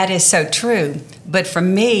 And that is so true. But for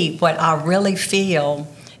me, what I really feel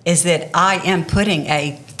is that I am putting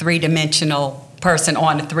a three-dimensional person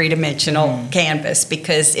on a three-dimensional canvas,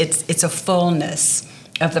 because it's a fullness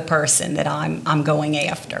of the person that I'm going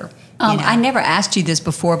after. I never asked you this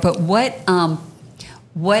before, but what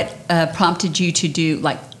prompted you to do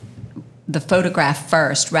the photograph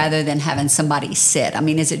first rather than having somebody sit? I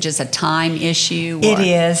mean, is it just a time issue? It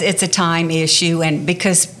is. It's a time issue, and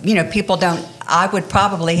because people don't. I would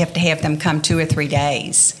probably have to have them come 2 or 3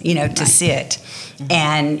 days, to sit.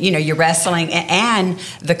 And you're wrestling, and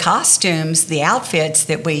the costumes, the outfits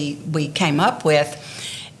that we came up with,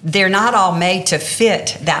 they're not all made to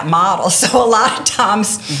fit that model. So a lot of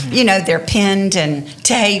times, they're pinned and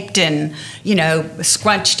taped and,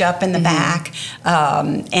 scrunched up in the back.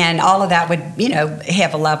 And all of that would,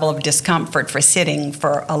 have a level of discomfort for sitting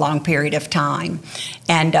for a long period of time.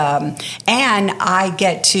 And I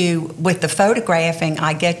get to, with the photographing,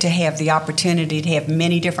 I get to have the opportunity to have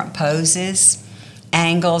many different poses,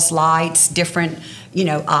 angles, lights, different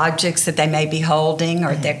objects that they may be holding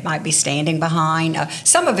or they might be standing behind.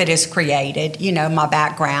 Some of it is created. My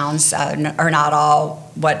backgrounds are not all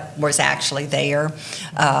what was actually there.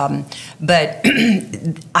 But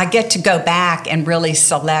I get to go back and really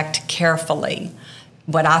select carefully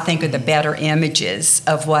what I think are the better images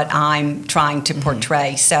of what I'm trying to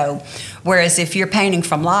portray. So, whereas if you're painting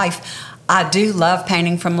from life, I do love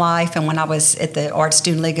painting from life, and when I was at the Art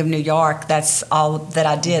Student League of New York, that's all that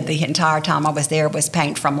I did the entire time I was there was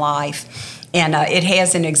paint from life. And it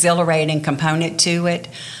has an exhilarating component to it,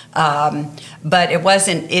 but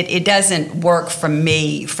it doesn't work for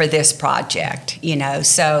me for this project,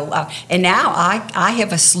 So, and now I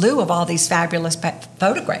have a slew of all these fabulous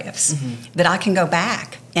photographs that I can go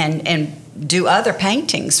back and do other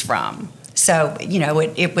paintings from. So,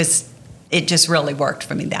 it just really worked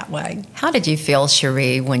for me that way. How did you feel,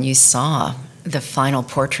 Cherie, when you saw the final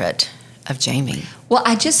portrait of Jamie? Well,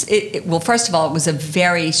 first of all, it was a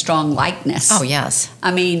very strong likeness. Oh, yes.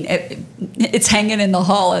 I mean, it's hanging in the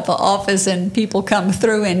hall at the office, and people come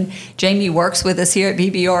through, and Jamie works with us here at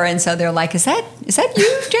BBR, and so they're like, is that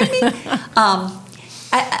you, Jamie?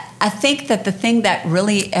 I think that the thing that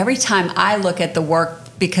really, every time I look at the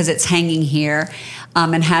work, because it's hanging here,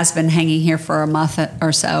 and has been hanging here for a month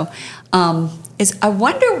or so, is I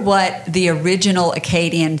wonder what the original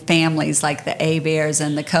Acadian families, like the Abears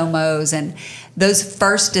and the Comos and those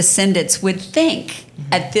first descendants, would think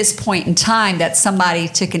at this point in time that somebody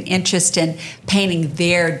took an interest in painting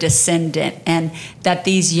their descendant, and that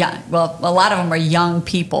these a lot of them are young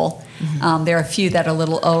people. There are a few that are a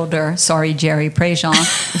little older. Sorry, Jerry Prejean.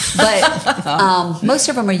 But most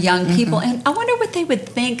of them are young people. And I wonder what they would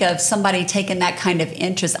think of somebody taking that kind of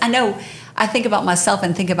interest. I think about myself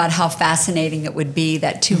and think about how fascinating it would be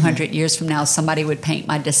that 200 years from now somebody would paint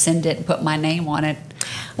my descendant and put my name on it.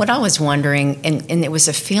 What I was wondering, and it was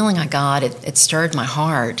a feeling I got, it stirred my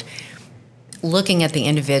heart, looking at the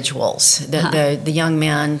individuals, the young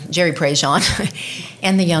men, Jerry Prejean,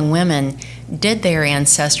 and the young women. Did their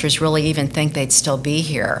ancestors really even think they'd still be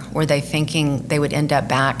here? Were they thinking they would end up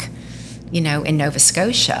back, in Nova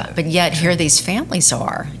Scotia? But yet here these families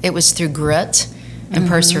are. It was through grit and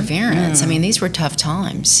perseverance. I mean, these were tough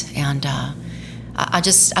times. And I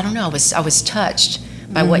don't know, I was touched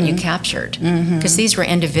by what you captured. Because these were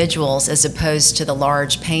individuals as opposed to the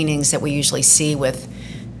large paintings that we usually see with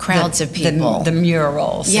crowds of people. The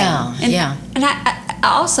murals. Yeah, And I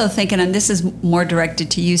also think, and this is more directed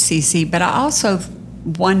to you, Cece, but I also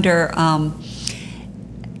wonder,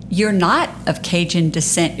 you're not of Cajun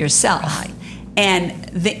descent yourself. Right. And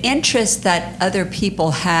the interest that other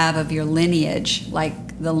people have of your lineage,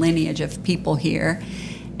 like the lineage of people here,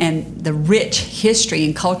 and the rich history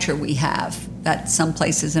and culture we have that some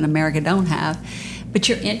places in America don't have, but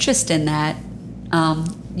your interest in that,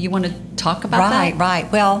 you want to talk about that? Right.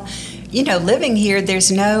 Well, living here,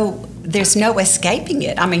 there's no escaping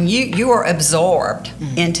it. I mean, you are absorbed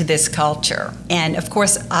into this culture, and of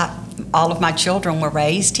course, all of my children were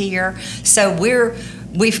raised here, so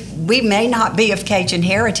we may not be of Cajun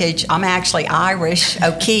heritage. I'm actually Irish,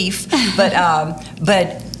 O'Keefe,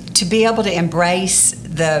 but to be able to embrace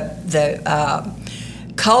the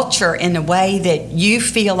culture in a way that you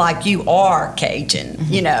feel like you are Cajun,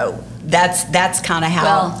 that's kind of how.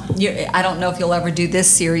 Well, I don't know if you'll ever do this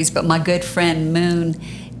series, but my good friend Moon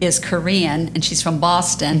is Korean, and she's from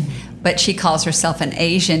Boston, but she calls herself an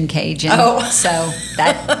Asian Cajun. Oh. So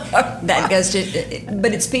that goes to,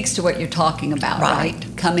 but it speaks to what you're talking about, right?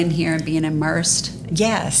 Coming here and being immersed.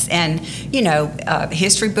 Yes, and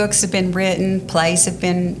history books have been written, plays have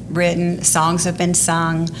been written, songs have been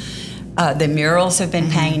sung, the murals have been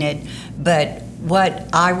painted, but what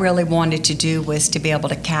I really wanted to do was to be able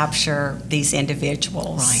to capture these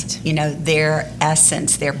individuals, their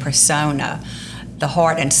essence, their persona, the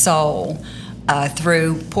heart and soul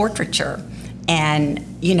through portraiture. And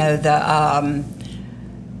the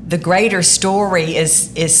greater story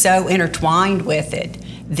is so intertwined with it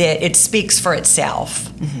that it speaks for itself.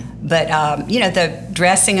 But the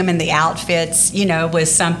dressing them in the outfits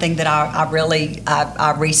was something that I really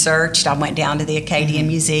researched. I went down to the Acadian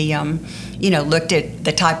Museum, looked at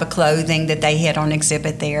the type of clothing that they had on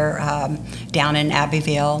exhibit there down in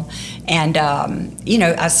Abbeville, and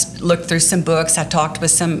I looked through some books. I talked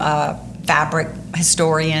with some fabric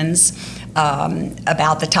historians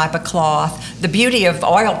about the type of cloth. The beauty of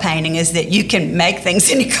oil painting is that you can make things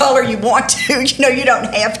any color you want to. You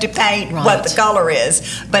don't have to paint what the color is.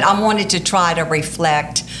 But I wanted to try to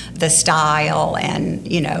reflect the style and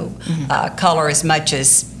color as much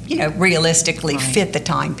as realistically fit the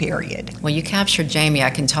time period. Well, you captured Jamie.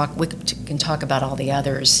 We can talk about all the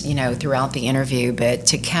others, throughout the interview, but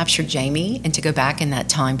to capture Jamie and to go back in that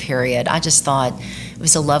time period, I just thought it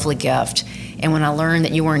was a lovely gift. And when I learned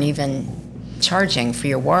that you weren't even charging for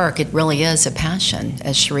your work, it really is a passion,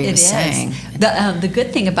 as Cherie was saying. The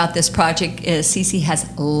good thing about this project is Cece has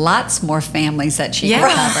lots more families that she can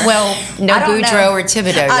cover. Well, no Boudreaux or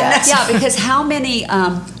Thibodeau yet. Yeah, because how many?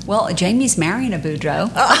 Jamie's marrying a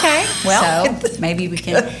Boudreaux. Okay, well, so maybe we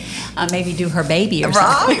can maybe do her baby or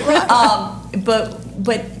something.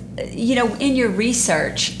 But in your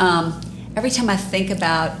research, every time I think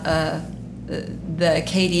about the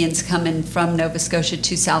Acadians coming from Nova Scotia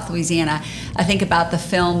to South Louisiana, I think about the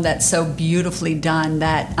film that's so beautifully done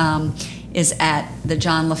that is at the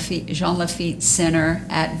Jean Lafitte Center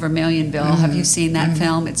at Vermilionville. Have you seen that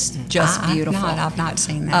film? It's just beautiful. I've not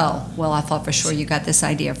seen that. Oh, well, I thought for sure you got this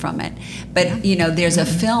idea from it. But, you know, there's a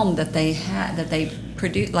film that they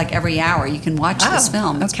produce like every hour. You can watch this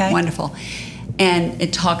film. It's wonderful. And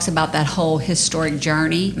it talks about that whole historic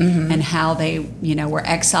journey and how they, you know, were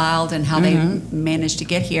exiled and how they managed to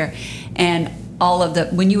get here. And all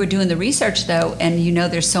of when you were doing the research, though, and you know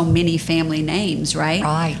there's so many family names, right?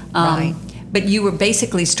 Right. But you were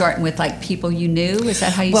basically starting with like people you knew. Is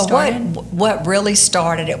that how you started? What really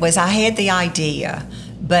started it was I had the idea,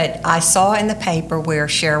 but I saw in the paper where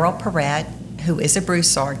Cheryl Perrette, who is a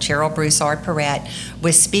Broussard, Cheryl Broussard Perrette,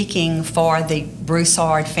 was speaking for the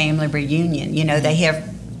Broussard family reunion. You know, they have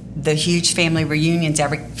the huge family reunions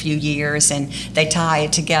every few years, and they tie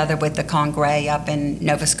it together with the Congrès up in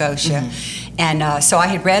Nova Scotia. And so I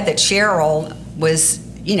had read that Cheryl was,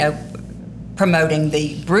 you know, promoting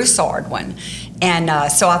the Broussard one. And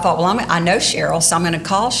so I thought, well, I know Cheryl, so I'm going to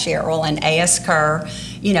call Cheryl and ask her,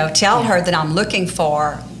 you know, tell her that I'm looking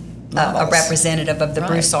for a representative of the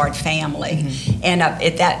Broussard family. And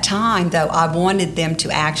at that time, though, I wanted them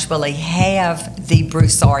to actually have the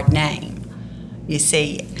Broussard name. You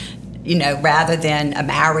see, you know, rather than a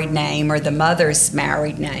married name or the mother's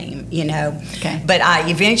married name, you know. Okay. But I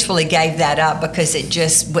eventually gave that up because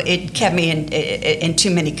it kept me in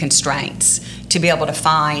too many constraints to be able to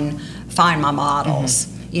find my models.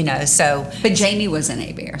 You know, so. But Jamie was an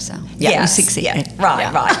Hebert, so Yeah, you succeeded.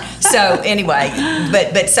 Yeah, right. So anyway,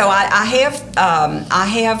 but so I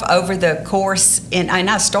have over the course, and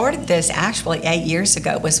I started this actually 8 years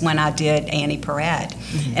ago was when I did Annie Perrette,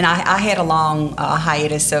 and I had a long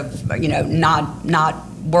hiatus of, you know, not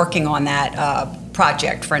working on that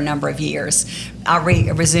project for a number of years. I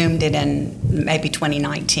resumed it in maybe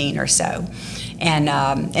 2019 or so, and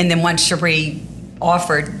then once Cherie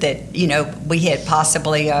offered that, you know, we had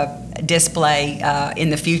possibly a display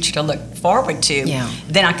in the future to look forward to,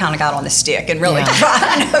 then I kind of got on the stick and really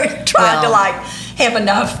tried to like have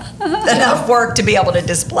enough work to be able to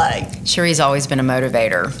display. Cherie's always been a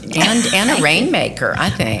motivator and a rainmaker,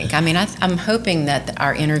 I think. I mean, I'm hoping that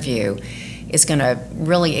our interview is going to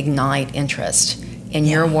really ignite interest in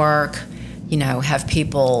your work, you know, have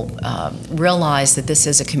people realize that this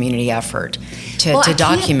is a community effort to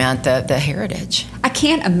document the heritage. I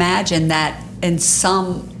can't imagine that in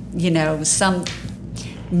some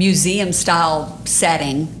museum-style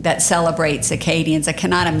setting that celebrates Acadians. I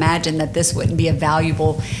cannot imagine that this wouldn't be a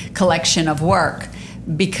valuable collection of work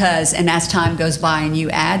because, and as time goes by and you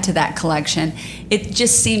add to that collection, it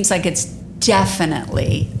just seems like it's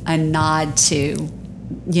definitely a nod to,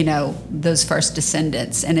 you know, those first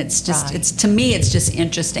descendants, and it's just it's to me it's just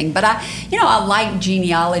interesting. But I like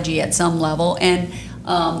genealogy at some level, and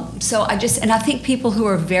so I think people who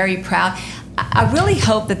are very proud. I really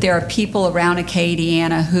hope that there are people around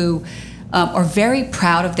Acadiana who are very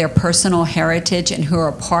proud of their personal heritage and who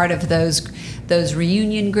are part of those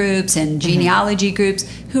reunion groups and genealogy groups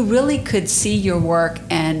who really could see your work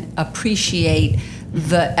and appreciate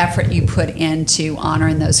the effort you put into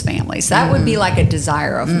honoring those families. That would be like a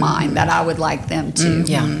desire of mine, that I would like them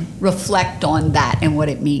to reflect on that and what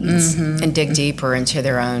it means. And dig deeper into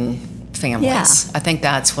their own families. Yeah. I think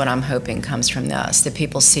that's what I'm hoping comes from this, that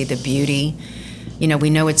people see the beauty. You know,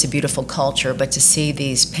 we know it's a beautiful culture, but to see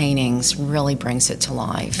these paintings really brings it to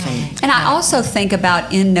life. And I also think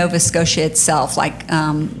about in Nova Scotia itself, like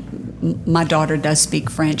my daughter does speak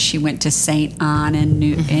French. She went to St. Anne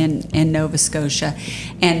in Nova Scotia.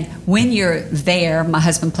 And when you're there, my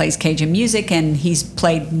husband plays Cajun music, and he's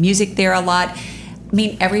played music there a lot. I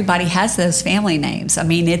mean, everybody has those family names. I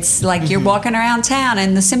mean, it's like you're walking around town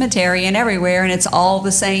and the cemetery and everywhere, and it's all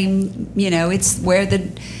the same, you know, it's where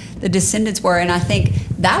the descendants were. And I think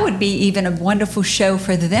that would be even a wonderful show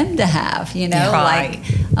for them to have, you know,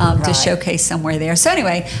 to showcase somewhere there. So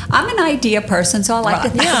anyway, I'm an idea person, so I like to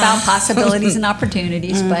think about possibilities and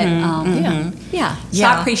opportunities. But so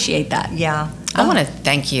I appreciate that. Yeah. I want to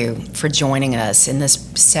thank you for joining us in this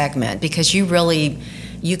segment, because you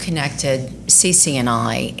connected Cece and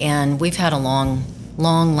I, and we've had a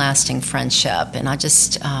long-lasting friendship, and I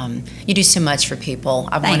just, you do so much for people.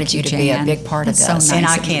 I wanted you to be a big part of this. So nice, and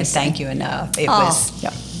I can't thank you enough. It was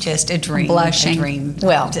just a dream. Blushing. A dream.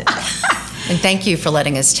 Well, and thank you for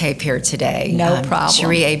letting us tape here today. No problem.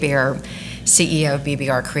 Cherie Hebert, CEO of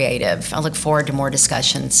BBR Creative. I look forward to more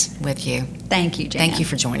discussions with you. Thank you, Jan. Thank you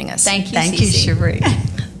for joining us. Thank you, Thank you, Cece. Cherie.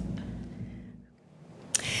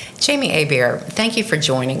 Jamie Hebert, thank you for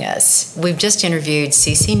joining us. We've just interviewed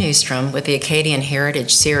Cece Newstrom with the Acadian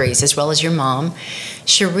Heritage Series, as well as your mom,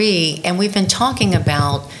 Cherie, and we've been talking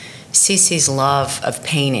about Cece's love of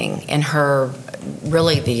painting and her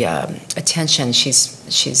really the attention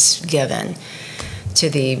she's given to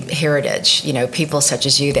the heritage, people such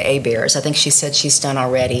as you, the Heberts. I think she said she's done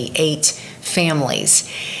already 8 families.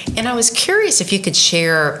 And I was curious if you could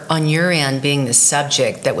share on your end, being the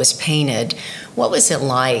subject that was painted, what was it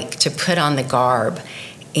like to put on the garb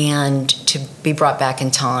and to be brought back in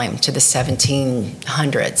time to the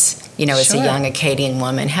 1700s, as a young Acadian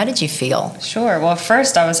woman? How did you feel? Sure. Well,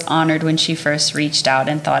 first I was honored when she first reached out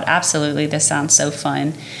and thought, absolutely, this sounds so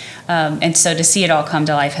fun. And so to see it all come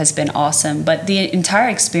to life has been awesome. But the entire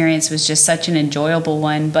experience was just such an enjoyable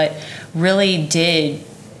one, but really did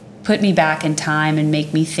put me back in time and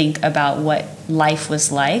make me think about what life was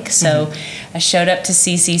like. So I showed up to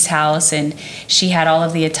Cece's house, and she had all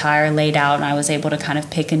of the attire laid out, and I was able to kind of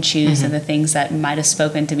pick and choose the things that might have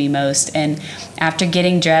spoken to me most. And after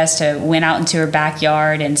getting dressed, I went out into her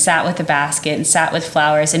backyard and sat with the basket and sat with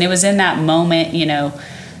flowers. And it was in that moment,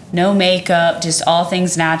 no makeup, just all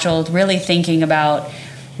things natural, really thinking about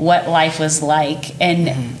what life was like.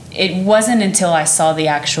 And it wasn't until I saw the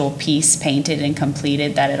actual piece painted and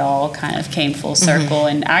completed that it all kind of came full circle.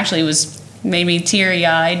 And actually made me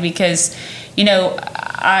teary-eyed because,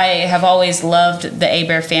 I have always loved the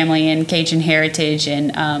Hebert family and Cajun heritage,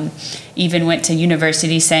 and even went to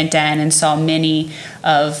University St. Anne and saw many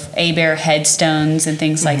of Hebert headstones and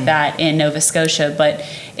things like that in Nova Scotia. But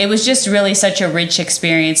it was just really such a rich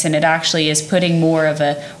experience, and it actually is putting more of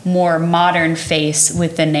a more modern face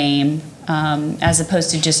with the name, as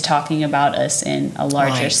opposed to just talking about us in a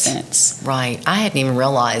larger sense. Right. I hadn't even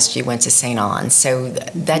realized you went to St. Anne, so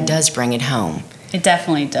that does bring it home. It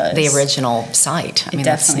definitely does. The original site.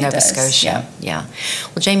 That's Nova Scotia. Yeah.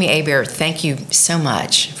 Well, Jamie Hebert, thank you so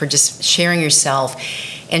much for just sharing yourself.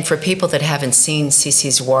 And for people that haven't seen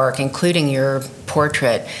Cece's work, including your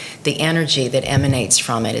portrait, the energy that emanates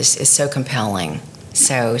from it is so compelling.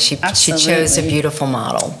 So she chose a beautiful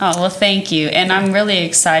model. Oh, well, thank you. And I'm really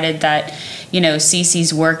excited that,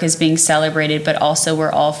 Cece's work is being celebrated, but also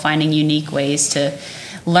we're all finding unique ways to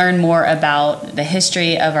learn more about the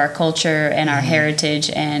history of our culture and our heritage,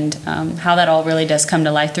 and how that all really does come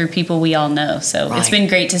to life through people we all know. So It's been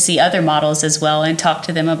great to see other models as well and talk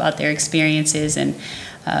to them about their experiences, and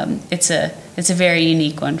it's a very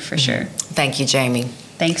unique one for sure. Thank you, Jamie.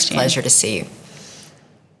 Thanks, Jan. Pleasure to see you.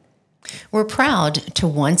 We're proud to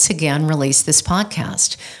once again release this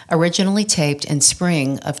podcast, originally taped in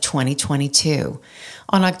spring of 2022.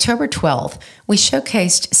 On October 12th, we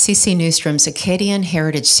showcased Cece Newstrom's Acadian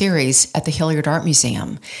Heritage Series at the Hilliard Art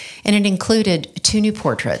Museum, and it included 2 new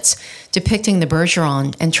portraits depicting the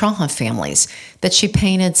Bergeron and Trahan families that she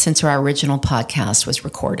painted since our original podcast was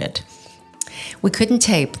recorded. We couldn't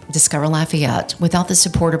tape Discover Lafayette without the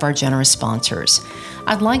support of our generous sponsors.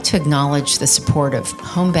 I'd like to acknowledge the support of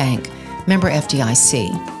Home Bank, member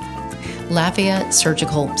FDIC, Lafayette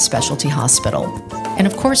Surgical Specialty Hospital, and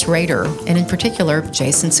of course Raider, and in particular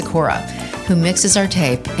Jason Sikora, who mixes our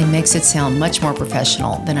tape and makes it sound much more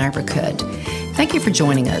professional than I ever could. Thank you for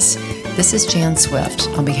joining us. This is Jan Swift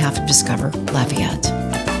on behalf of Discover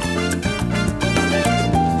Lafayette.